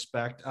of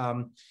respect.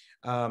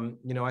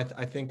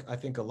 I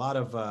think a lot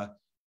of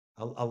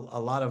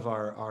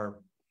our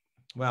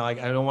well, I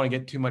don't want to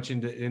get too much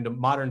into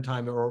modern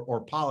time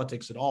or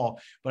politics at all,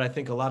 but I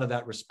think a lot of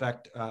that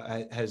respect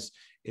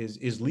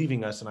is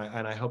leaving us,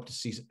 and I hope to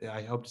see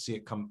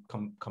it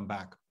come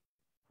back.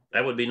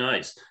 That would be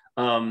nice.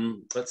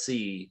 Let's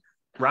see.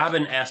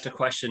 Robin asked a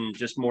question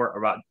just more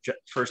about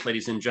First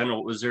Ladies in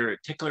general. Was there a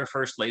particular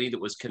First Lady that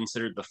was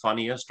considered the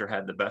funniest or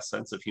had the best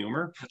sense of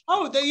humor?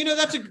 Oh,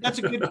 that's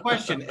a good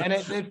question. And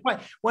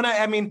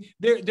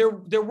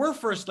there were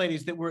First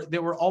Ladies that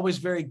were always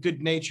very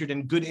good natured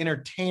and good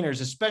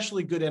entertainers,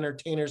 especially good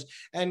entertainers,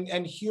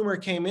 and humor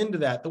came into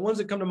that. The ones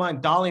that come to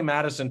mind, Dolly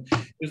Madison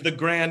is the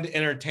grand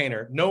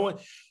entertainer. No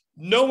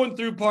one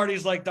threw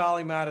parties like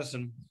Dolly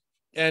Madison,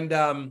 and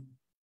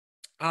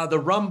the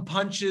rum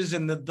punches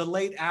and the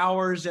late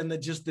hours and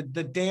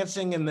the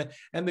dancing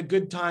and the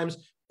good times.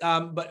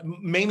 But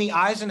Mamie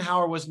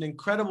Eisenhower was an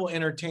incredible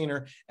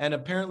entertainer and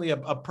apparently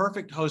a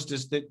perfect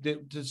hostess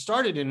that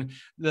started in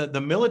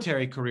the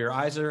military career,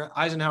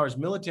 Eisenhower's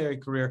military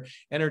career,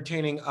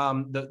 entertaining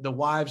the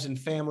wives and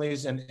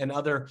families and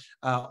other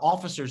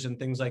officers and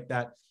things like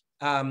that.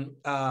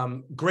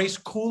 Grace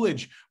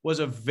Coolidge was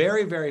a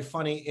very, very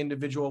funny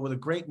individual with a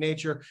great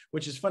nature,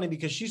 which is funny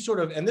because she sort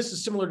of, and this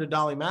is similar to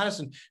Dolly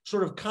Madison,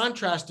 sort of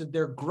contrasted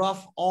their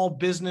gruff, all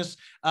business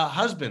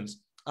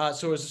husbands.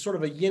 So it's sort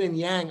of a yin and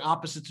yang,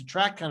 opposites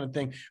attract kind of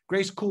thing.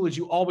 Grace Coolidge,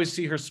 you always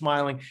see her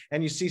smiling,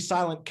 and you see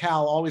Silent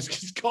Cal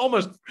always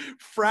almost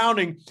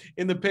frowning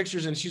in the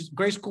pictures. And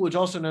Grace Coolidge,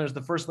 also known as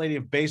the First Lady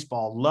of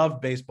Baseball,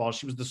 loved baseball.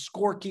 She was the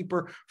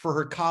scorekeeper for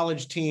her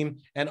college team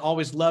and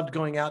always loved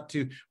going out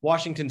to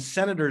Washington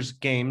Senators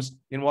games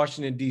in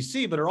Washington,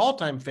 D.C. But her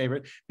all-time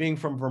favorite, being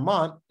from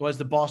Vermont, was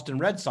the Boston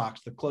Red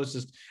Sox, the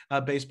closest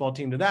baseball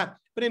team to that.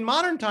 But in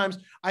modern times,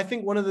 I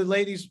think one of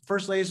the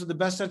First Ladies with the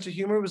best sense of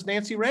humor was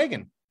Nancy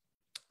Reagan.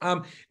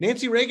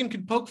 Nancy Reagan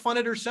could poke fun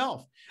at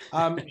herself.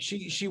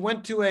 She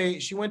went to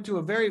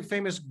a very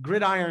famous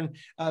gridiron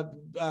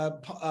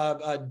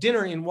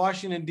dinner in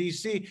Washington,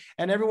 D.C.,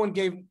 and everyone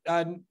gave,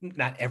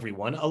 not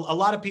everyone, a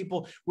lot of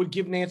people would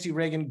give Nancy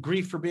Reagan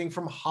grief for being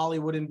from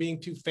Hollywood and being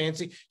too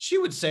fancy. She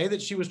would say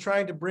that she was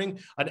trying to bring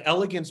an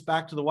elegance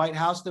back to the White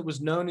House that was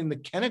known in the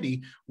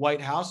Kennedy White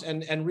House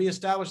and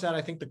reestablish that.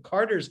 I think the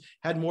Carters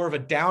had more of a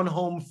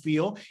down-home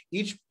feel.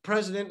 Each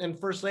president and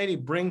First Lady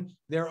bring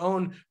their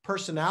own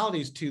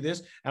personalities to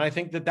this. And I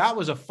think that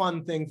was a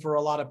fun thing for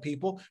a lot of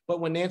people. But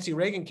when Nancy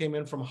Reagan came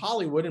in from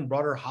Hollywood and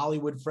brought her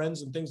Hollywood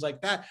friends and things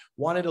like that,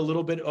 wanted a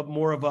little bit of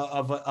more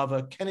of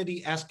a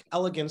Kennedy-esque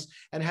elegance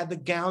and had the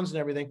gowns and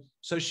everything.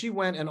 So she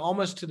went and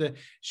almost to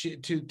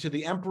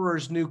the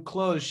emperor's new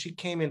clothes. She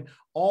came in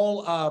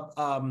all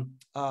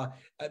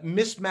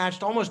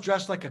mismatched, almost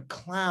dressed like a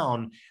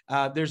clown.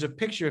 There's a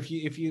picture if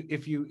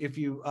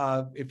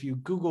you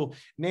Google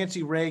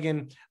Nancy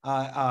Reagan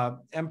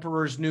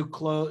emperor's new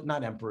clothes,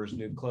 not emperor's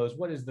new clothes.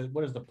 What is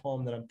the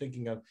poem that I'm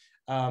thinking of?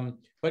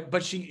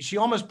 But she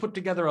almost put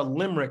together a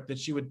limerick that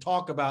she would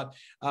talk about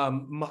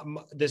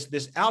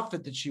this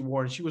outfit that she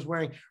wore, and she was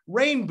wearing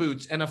rain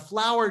boots and a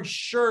flowered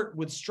shirt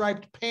with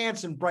striped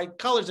pants and bright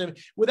colors. And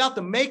without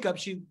the makeup,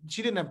 she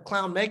didn't have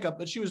clown makeup,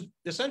 but she was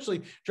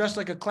essentially dressed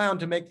like a clown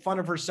to make fun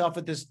of herself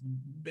at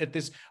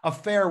this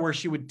affair where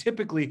she would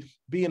typically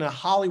be in a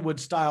Hollywood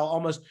style,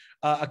 almost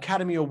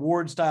Academy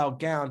Award style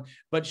gown,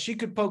 but she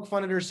could poke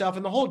fun at herself.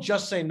 And the whole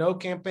Just Say No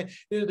campaign,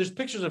 there's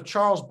pictures of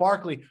Charles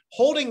Barkley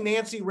holding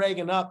Nancy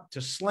Reagan up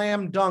to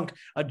slam dunk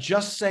a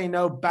Just Say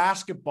No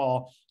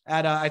basketball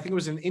at I think it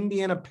was an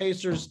Indiana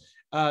Pacers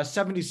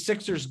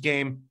 76ers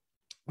game.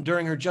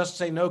 During her Just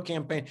Say No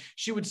campaign,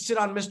 she would sit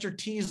on Mr.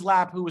 T's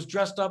lap, who was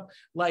dressed up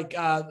like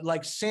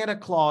Santa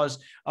Claus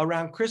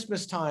around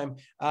Christmas time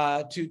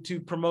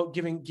to promote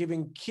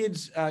giving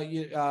kids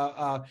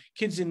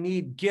kids in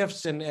need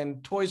gifts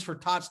and toys for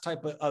tots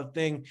type of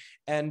thing,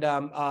 and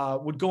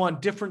would go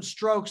on Different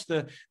Strokes,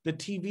 the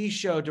TV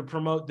show, to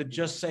promote the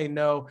Just Say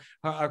No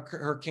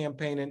her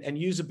campaign and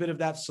use a bit of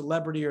that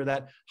celebrity or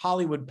that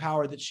Hollywood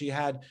power that she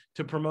had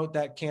to promote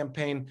that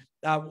campaign.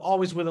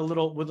 Always with a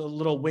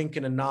little wink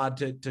and a nod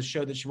to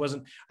show that she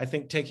wasn't, I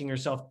think, taking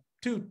herself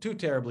too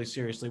terribly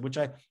seriously, which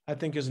I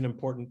think is an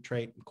important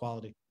trait and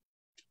quality.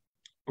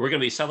 we're going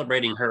to be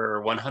celebrating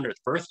her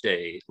 100th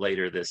birthday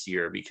later this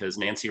year because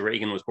Nancy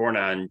Reagan was born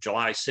on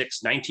July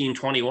 6,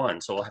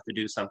 1921. So we'll have to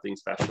do something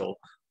special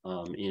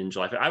in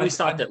July. I always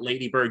thought that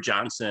Lady Bird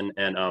Johnson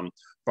and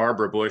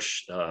Barbara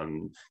Bush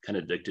kind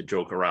of like to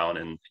joke around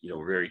and,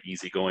 were very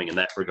easygoing in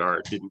that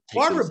regard. Didn't take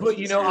Barbara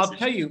Bush, I'll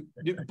tell you,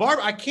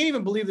 Barbara, I can't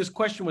even believe this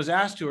question was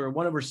asked to her in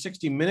one of her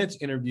 60 Minutes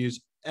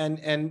interviews.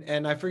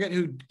 And I forget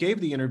who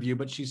gave the interview,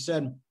 but she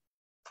said,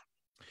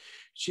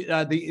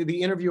 the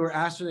interviewer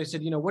asked her, they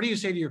said, what do you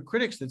say to your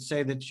critics that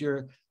say that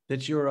you're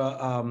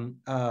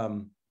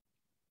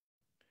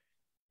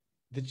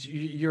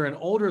an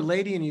older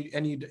lady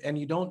and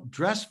you don't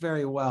dress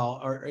very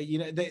well, or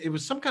it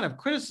was some kind of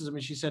criticism,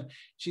 and she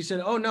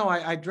said, oh no,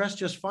 I dress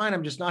just fine,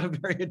 I'm just not a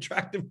very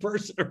attractive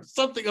person, or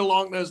something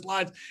along those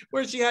lines,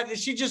 where she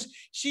just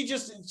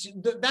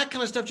that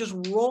kind of stuff just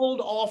rolled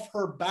off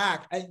her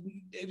back.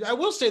 I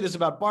will say this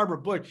about Barbara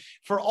Bush: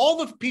 for all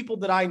the people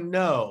that I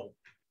know,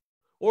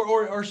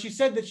 or she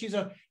said that she's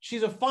a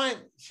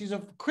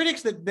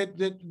critics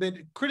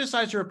that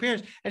criticize her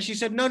appearance, and she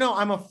said, no,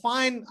 I'm a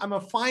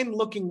fine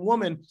looking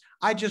woman,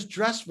 I just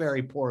dress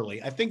very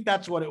poorly. I think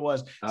that's what it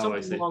was,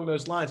 something along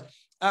those lines.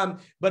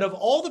 But of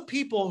all the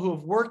people who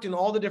have worked in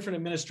all the different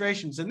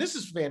administrations, and this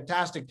is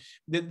fantastic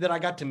that I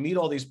got to meet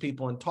all these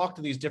people and talk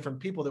to these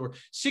different people that were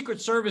Secret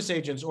Service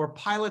agents or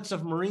pilots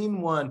of Marine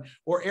One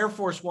or Air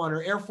Force One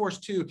or Air Force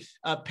Two,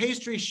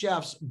 pastry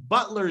chefs,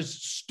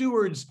 butlers,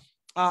 stewards,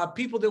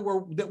 people that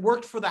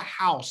worked for the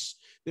House,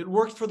 that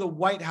worked for the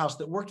White House,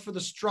 that worked for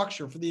the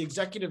structure, for the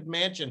executive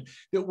mansion,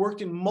 that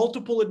worked in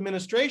multiple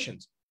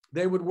administrations.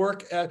 They would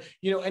work,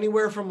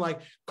 anywhere from like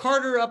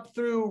Carter up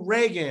through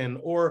Reagan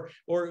or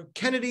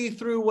Kennedy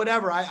through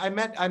whatever. I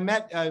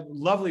met a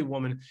lovely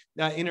woman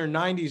in her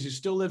 90s who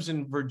still lives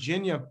in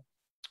Virginia.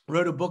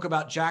 Wrote a book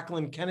about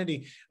Jacqueline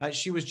Kennedy.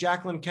 She was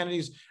Jacqueline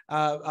Kennedy's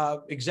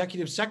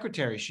executive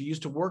secretary. She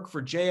used to work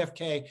for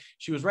JFK.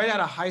 She was right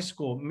out of high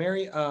school.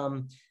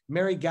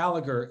 Mary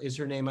Gallagher is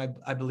her name,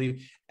 I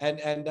believe. And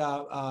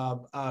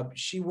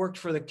she worked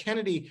for the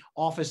Kennedy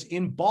office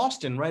in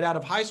Boston right out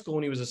of high school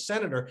when he was a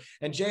senator.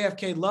 And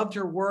JFK loved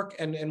her work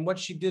and what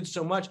she did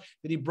so much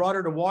that he brought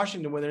her to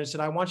Washington with her and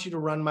said, I want you to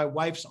run my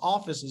wife's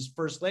office as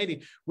First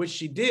Lady, which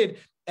she did.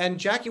 And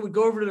Jackie would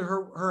go over to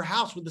her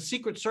house with the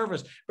Secret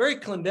Service, very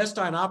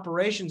clandestine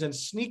operations, and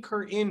sneak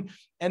her in,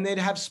 and they'd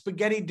have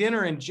spaghetti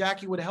dinner, and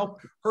Jackie would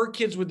help her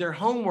kids with their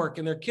homework,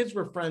 and their kids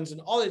were friends,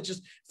 and all. It's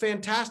just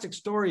fantastic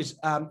stories,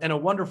 and a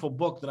wonderful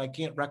book that I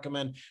can't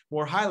recommend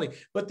more highly.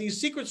 But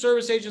these Secret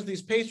Service agents,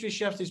 these pastry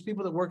chefs, these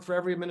people that work for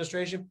every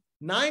administration,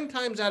 9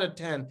 times out of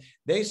 10,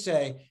 they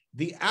say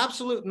the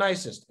absolute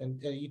nicest,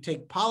 and you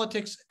take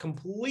politics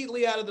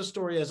completely out of the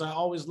story, as I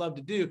always love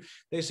to do.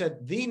 They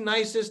said the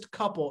nicest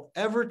couple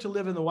ever to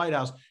live in the White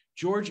House,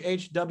 George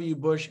H.W.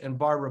 Bush and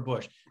Barbara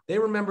Bush. They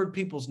remembered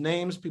people's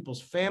names,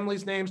 people's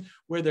families' names,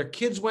 where their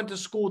kids went to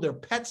school, their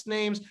pets'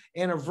 names,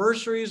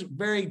 anniversaries,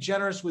 very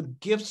generous with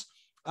gifts,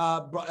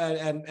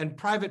 and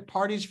private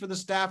parties for the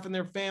staff and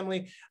their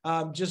family.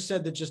 Just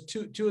said that just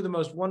two of the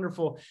most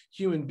wonderful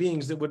human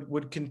beings that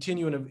would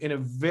continue in a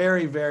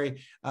very,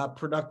 very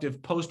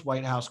productive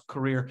post-White House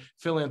career,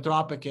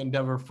 philanthropic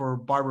endeavor for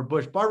Barbara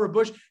Bush. Barbara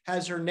Bush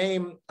has her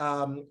name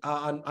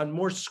on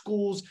more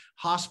schools,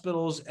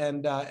 hospitals,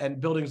 and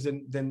buildings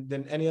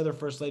than any other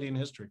First Lady in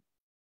history.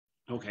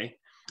 Okay.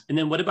 And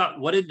then what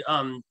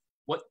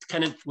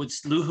kind of, was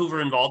Lou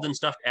Hoover involved in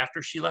stuff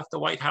after she left the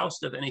White House?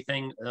 Did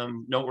anything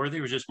noteworthy,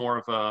 or was just more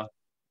of a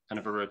kind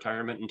of a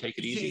retirement and take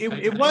it easy?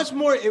 It was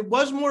more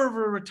of a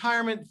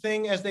retirement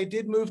thing, as they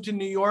did move to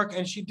New York,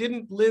 and she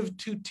didn't live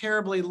too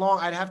terribly long.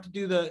 I'd have to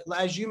do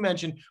as you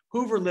mentioned,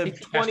 Hoover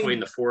lived 20 in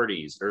the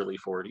 40s, early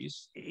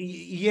 40s.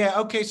 Yeah.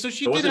 Okay. So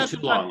she did have too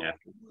long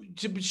after.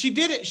 She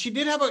did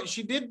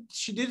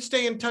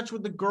stay in touch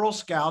with the Girl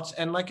Scouts,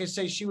 and like I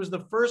say, she was the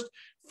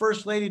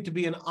First Lady to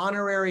be an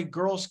honorary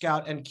Girl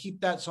Scout and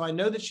keep that. So I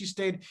know that she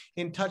stayed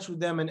in touch with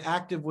them and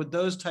active with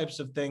those types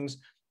of things.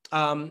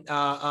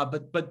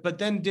 But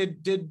then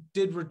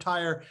did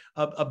retire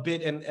a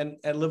bit and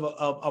live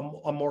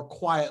a more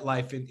quiet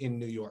life in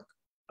New York.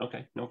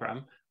 Okay, no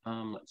problem.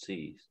 Let's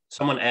see.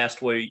 Someone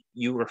asked, were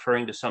you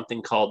referring to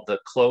something called "The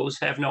Clothes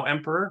Have No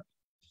Emperor"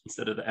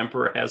 instead of "The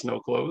Emperor Has No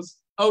Clothes"?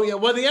 Oh yeah,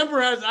 well, the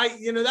Emperor has.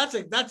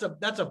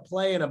 That's a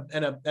play and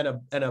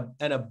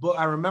a book.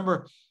 I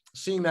remember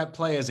seeing that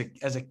play as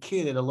a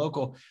kid at a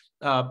local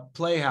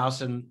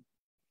playhouse, and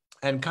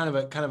kind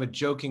of a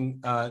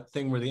joking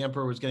thing where the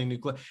emperor was getting new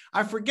clothes.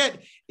 I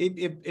forget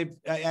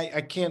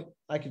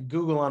I could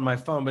Google on my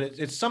phone, but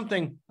it's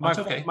something.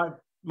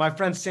 My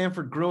friend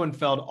Sanford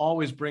Gruenfeld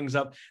always brings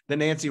up the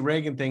Nancy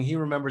Reagan thing. He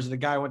remembers the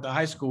guy I went to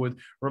high school with,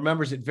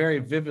 remembers it very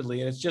vividly.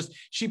 And it's just,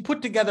 she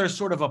put together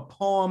sort of a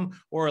poem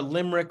or a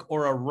limerick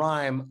or a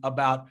rhyme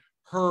about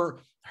her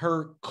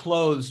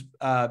clothes,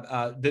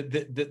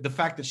 the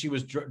fact that she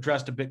was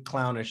dressed a bit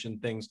clownish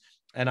and things.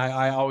 And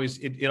I always,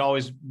 it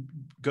always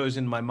goes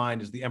in my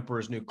mind as the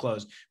emperor's new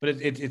clothes, but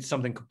it's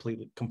something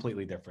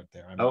completely different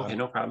there. Okay,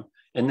 no problem.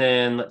 And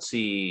then let's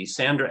see,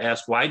 Sandra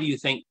asked, why do you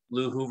think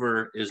Lou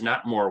Hoover is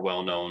not more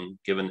well-known,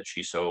 given that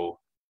she's so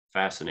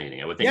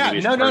fascinating? I would think maybe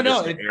it's part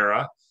of this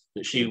era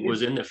that she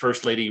was in. The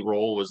First Lady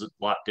role was a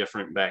lot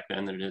different back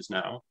then than it is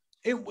now.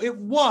 It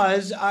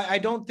was.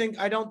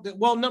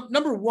 Well,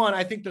 number one,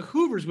 I think the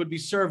Hoovers would be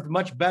served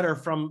much better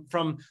from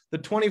the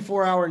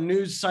 24-hour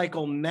news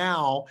cycle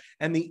now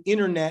and the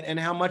internet and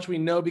how much we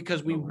know,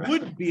 because we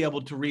would be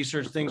able to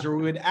research things, or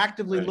we would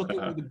actively look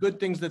at the good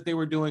things that they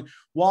were doing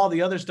while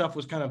the other stuff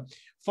was kind of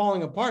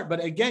falling apart.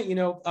 But again,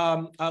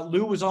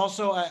 Lou was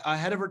also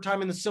ahead of her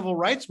time in the civil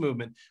rights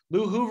movement.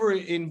 Lou Hoover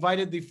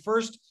invited the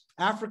first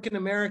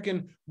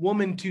African-American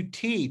woman to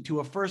tea, to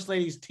a First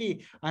Lady's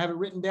tea. I have it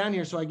written down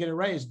here so I get it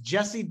right. It's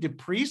Jessie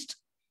DePriest,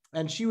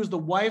 and she was the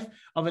wife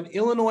of an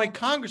Illinois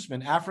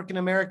congressman,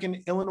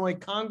 African-American Illinois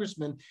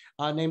congressman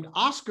named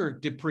Oscar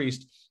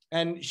DePriest.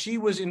 And she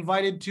was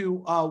invited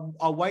to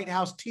a White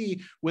House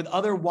tea with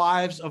other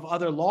wives of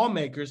other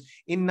lawmakers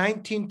in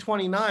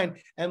 1929.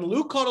 And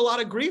Lou caught a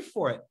lot of grief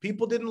for it.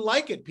 People didn't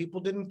like it. People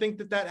didn't think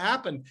that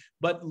happened,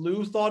 but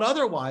Lou thought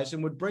otherwise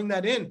and would bring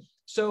that in.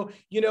 So,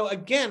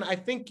 again, I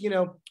think,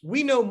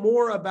 we know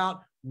more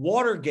about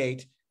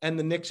Watergate and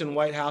the Nixon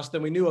White House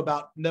than we know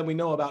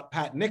about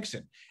Pat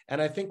Nixon.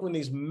 And I think when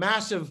these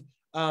massive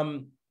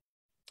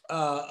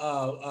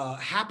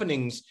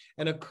happenings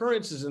and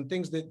occurrences and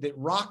things that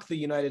rock the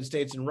United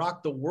States and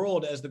rock the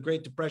world, as the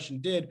Great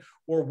Depression did,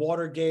 or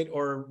Watergate,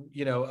 or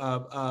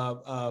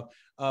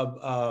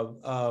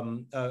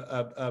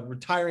a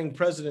retiring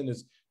president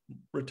is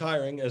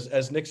retiring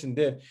as Nixon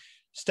did,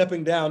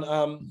 stepping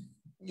down,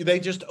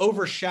 they just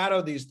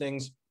overshadow these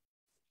things.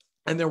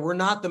 And there were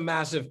not the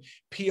massive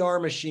PR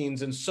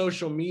machines and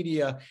social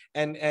media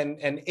and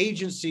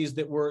agencies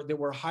that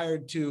were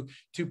hired to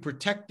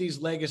protect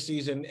these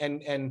legacies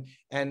and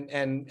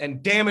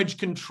damage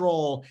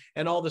control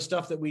and all the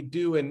stuff that we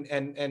do and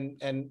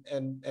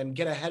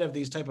get ahead of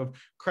these type of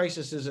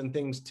crises and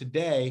things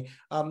today.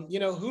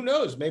 Who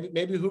knows?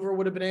 Maybe Hoover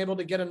would have been able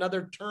to get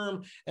another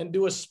term and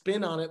do a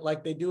spin on it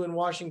like they do in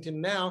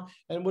Washington now,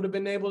 and would have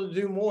been able to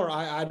do more.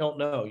 I don't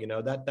know.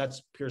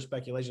 That's pure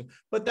speculation.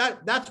 But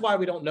that's why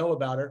we don't know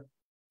about her.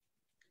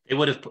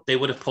 They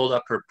would have pulled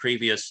up her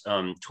previous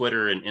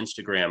Twitter and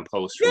Instagram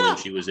posts from when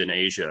she was in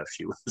Asia. If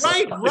she was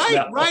right,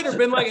 or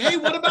been like, hey,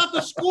 what about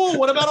the school?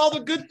 What about all the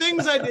good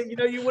things I did?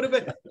 You would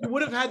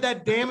have had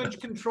that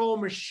damage control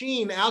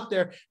machine out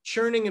there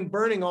churning and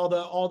burning all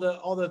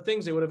the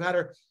things. They would have had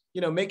her,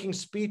 making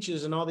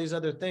speeches and all these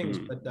other things.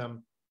 But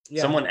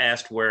someone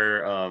asked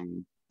where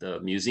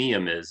the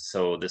museum is.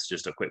 So this is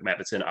just a quick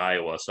map. It's in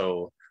Iowa.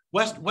 So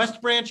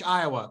West Branch,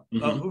 Iowa,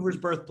 Hoover's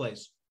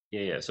birthplace.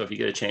 Yeah. So if you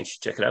get a chance,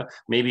 check it out.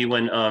 Maybe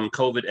when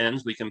COVID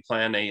ends, we can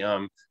plan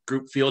a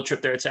group field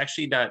trip there. It's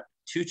actually not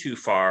too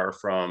far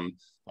from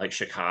like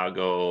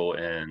Chicago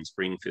and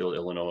Springfield,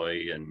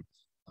 Illinois, and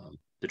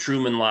the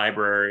Truman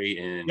Library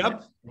in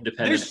Independence.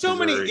 There's so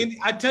Missouri. many.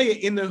 I tell you,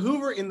 in the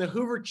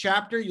Hoover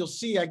chapter, you'll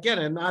see, again,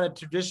 I'm not a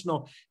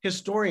traditional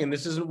historian.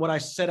 This isn't what I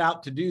set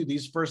out to do.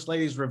 These first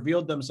ladies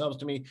revealed themselves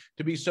to me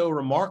to be so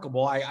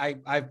remarkable.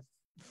 I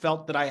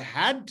felt that I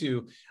had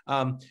to.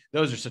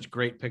 Those are such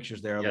great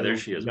pictures there. Yeah, there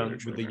she is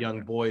with the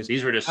young boys.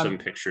 These were just some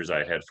pictures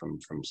I had from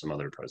some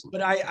other presentations.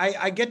 But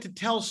I get to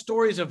tell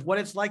stories of what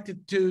it's like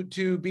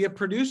to be a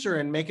producer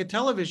and make a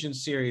television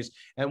series,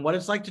 and what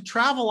it's like to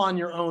travel on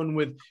your own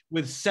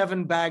with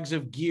 7 bags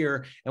of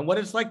gear, and what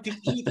it's like to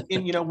eat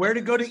in, where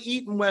to go to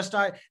eat in West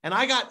Iowa. And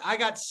I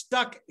got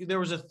stuck. There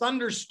was a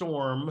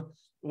thunderstorm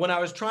when I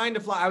was trying to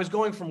fly. I was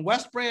going from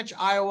West Branch,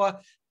 Iowa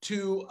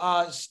to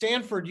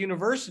Stanford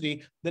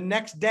University. The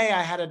next day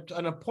I had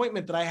an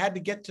appointment that I had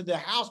to get to the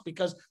house,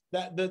 because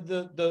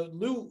the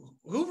Lou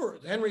Hoover,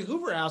 Henry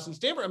Hoover house in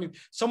Stanford,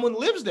 someone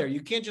lives there.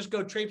 You can't just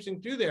go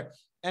traipsing through there.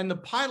 And the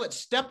pilot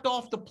stepped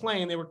off the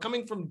plane. They were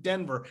coming from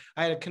Denver.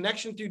 I had a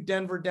connection through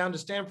Denver down to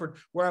Stanford,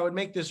 where I would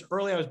make this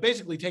early. I was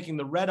basically taking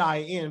the red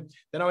eye in.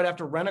 Then I would have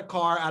to rent a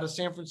car out of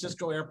San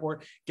Francisco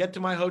airport, get to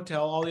my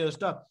hotel, all the other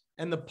stuff.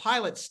 And the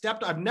pilot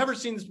stepped. I've never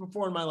seen this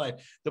before in my life.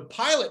 The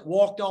pilot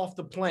walked off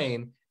the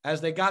plane. As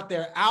they got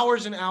there,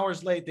 hours and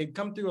hours late, they'd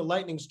come through a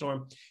lightning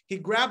storm. He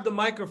grabbed the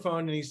microphone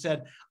and he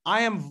said,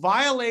 I am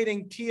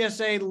violating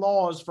TSA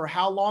laws for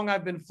how long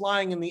I've been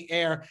flying in the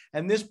air,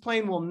 and this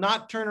plane will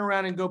not turn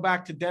around and go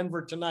back to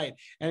Denver tonight.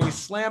 And he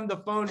slammed the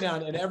phone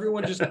down, and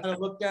everyone just kind of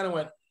looked down and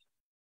went,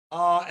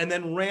 and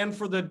then ran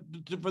for the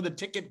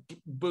ticket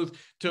booth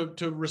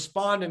to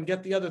respond and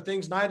get the other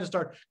things. And I had to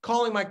start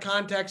calling my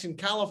contacts in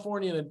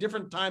California in a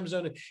different time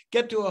zone and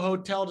get to a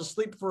hotel to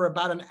sleep for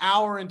about an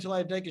hour until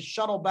I take a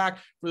shuttle back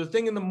for the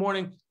thing in the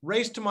morning,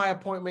 race to my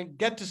appointment,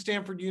 get to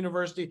Stanford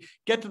University,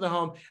 get to the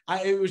home.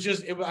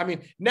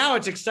 Now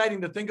it's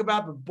exciting to think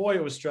about, but boy,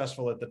 it was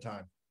stressful at the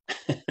time.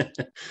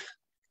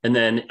 And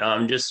then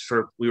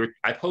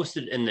I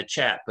posted in the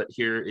chat, but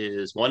here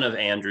is one of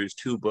Andrew's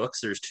 2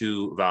 books. There's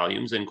 2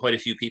 volumes, and quite a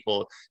few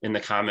people in the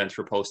comments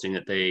were posting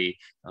that they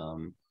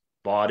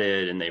bought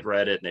it and they've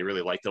read it and they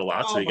really liked it a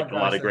lot. So you get a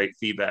lot of great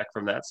feedback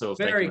from that. So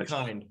very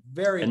kind,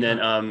 very and then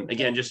kind.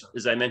 again, just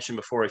as I mentioned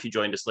before, if you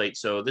joined us late,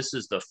 so this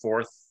is the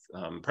fourth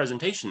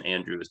presentation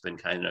Andrew has been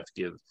kind enough to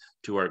give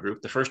to our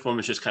group. The first one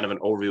was just kind of an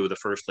overview of the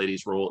First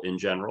Lady's role in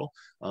general.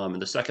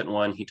 And the second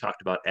one, he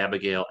talked about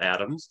Abigail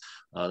Adams.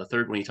 The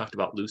third one, he talked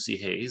about Lucy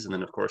Hayes. And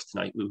then, of course,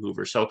 tonight, Lou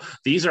Hoover. So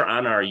these are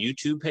on our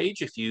YouTube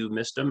page if you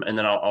missed them. And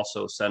then I'll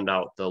also send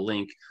out the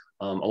link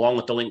along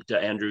with the link to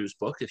Andrew's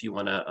book if you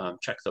want to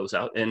check those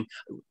out. And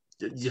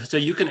so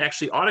you can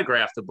actually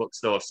autograph the books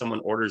though if someone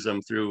orders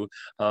them through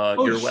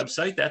your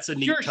website. That's a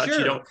neat touch.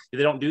 Sure.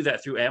 They don't do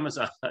that through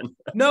Amazon.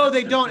 No,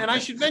 they don't. And I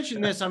should mention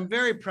this. I'm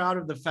very proud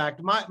of the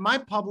fact my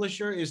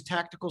publisher is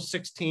Tactical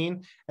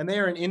 16, and they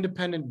are an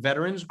independent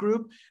veterans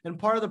group. And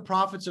part of the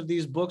profits of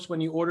these books, when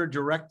you order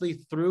directly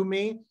through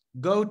me,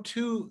 go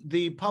to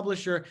the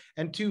publisher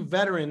and to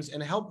veterans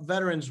and help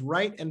veterans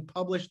write and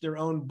publish their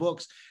own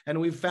books. And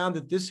we've found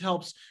that this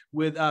helps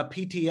with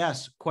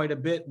PTS quite a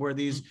bit, where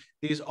these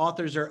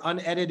authors are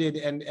unedited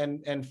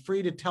and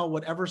free to tell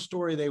whatever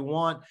story they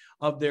want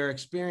of their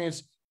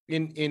experience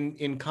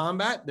in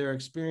combat, their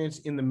experience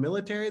in the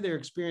military, their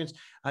experience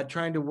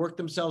trying to work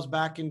themselves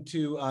back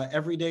into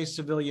everyday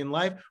civilian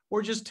life,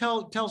 or just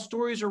tell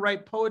stories or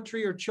write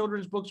poetry or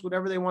children's books,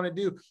 whatever they want to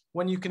do,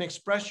 when you can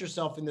express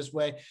yourself in this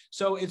way.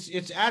 So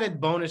it's added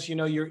bonus. You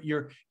know,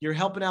 you're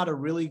helping out a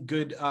really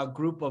good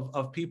group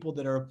of people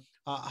that are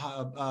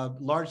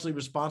largely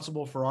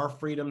responsible for our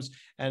freedoms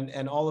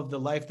and all of the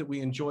life that we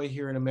enjoy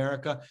here in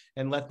America,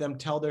 and let them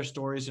tell their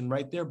stories and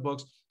write their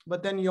books.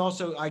 But then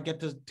I get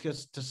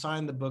to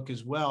sign the book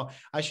as well.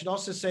 I should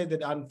also say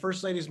that on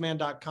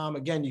firstladiesman.com,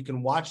 again, you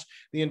can watch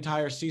the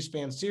entire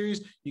C-SPAN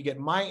series. You get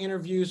my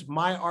interviews,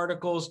 my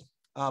articles,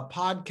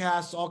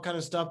 podcasts, all kind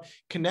of stuff.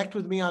 Connect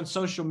with me on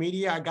social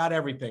media. I got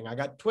everything. I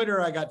got Twitter,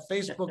 I got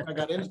Facebook, I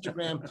got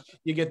Instagram.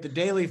 You get the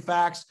daily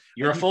facts.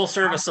 You're a full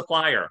service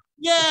supplier.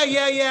 Yeah.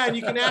 And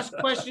you can ask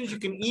questions. You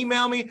can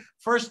email me,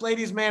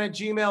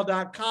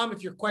 firstladiesman@gmail.com.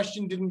 If your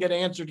question didn't get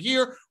answered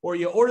here, or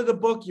you order the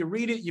book, you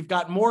read it, you've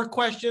got more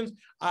questions.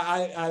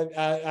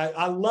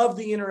 I love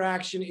the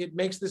interaction. It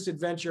makes this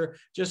adventure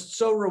just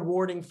so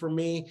rewarding for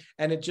me.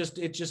 And it just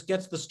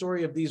gets the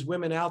story of these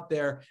women out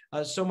there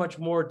so much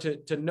more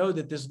to know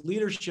that this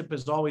leadership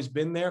has always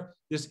been there.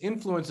 This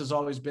influence has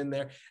always been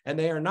there. And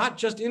they are not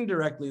just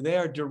indirectly, they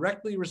are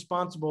directly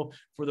responsible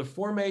for the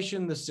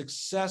formation, the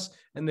success,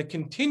 and the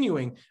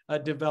continuing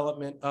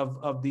development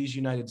of these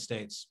United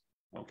States.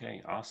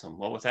 Okay, awesome.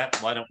 Well, with that,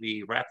 why don't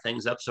we wrap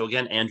things up? So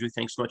again, Andrew,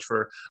 thanks so much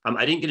for,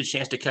 I didn't get a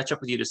chance to catch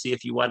up with you to see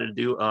if you wanted to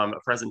do a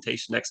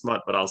presentation next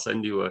month, but I'll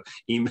send you an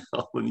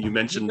email when you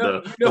mentioned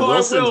the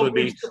Wilsons would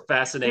be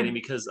fascinating,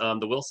 because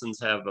the Wilsons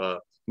have a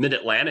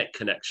mid-Atlantic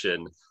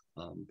connection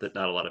that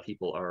not a lot of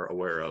people are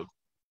aware of.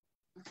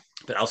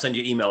 But I'll send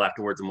you an email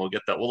afterwards, and we'll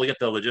get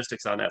the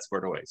logistics on that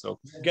squared away. So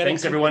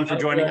thanks everyone for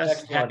joining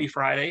us. Happy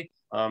Friday.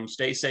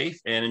 Stay safe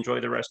and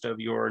enjoy the rest of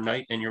your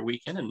night and your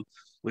weekend. And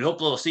we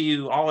hope we'll see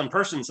you all in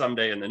person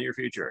someday in the near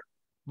future.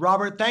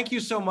 Robert, thank you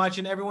so much.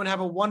 And everyone have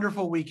a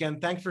wonderful weekend.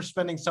 Thanks for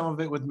spending some of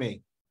it with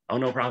me. Oh,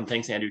 no problem.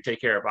 Thanks, Andrew.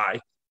 Take care. Bye.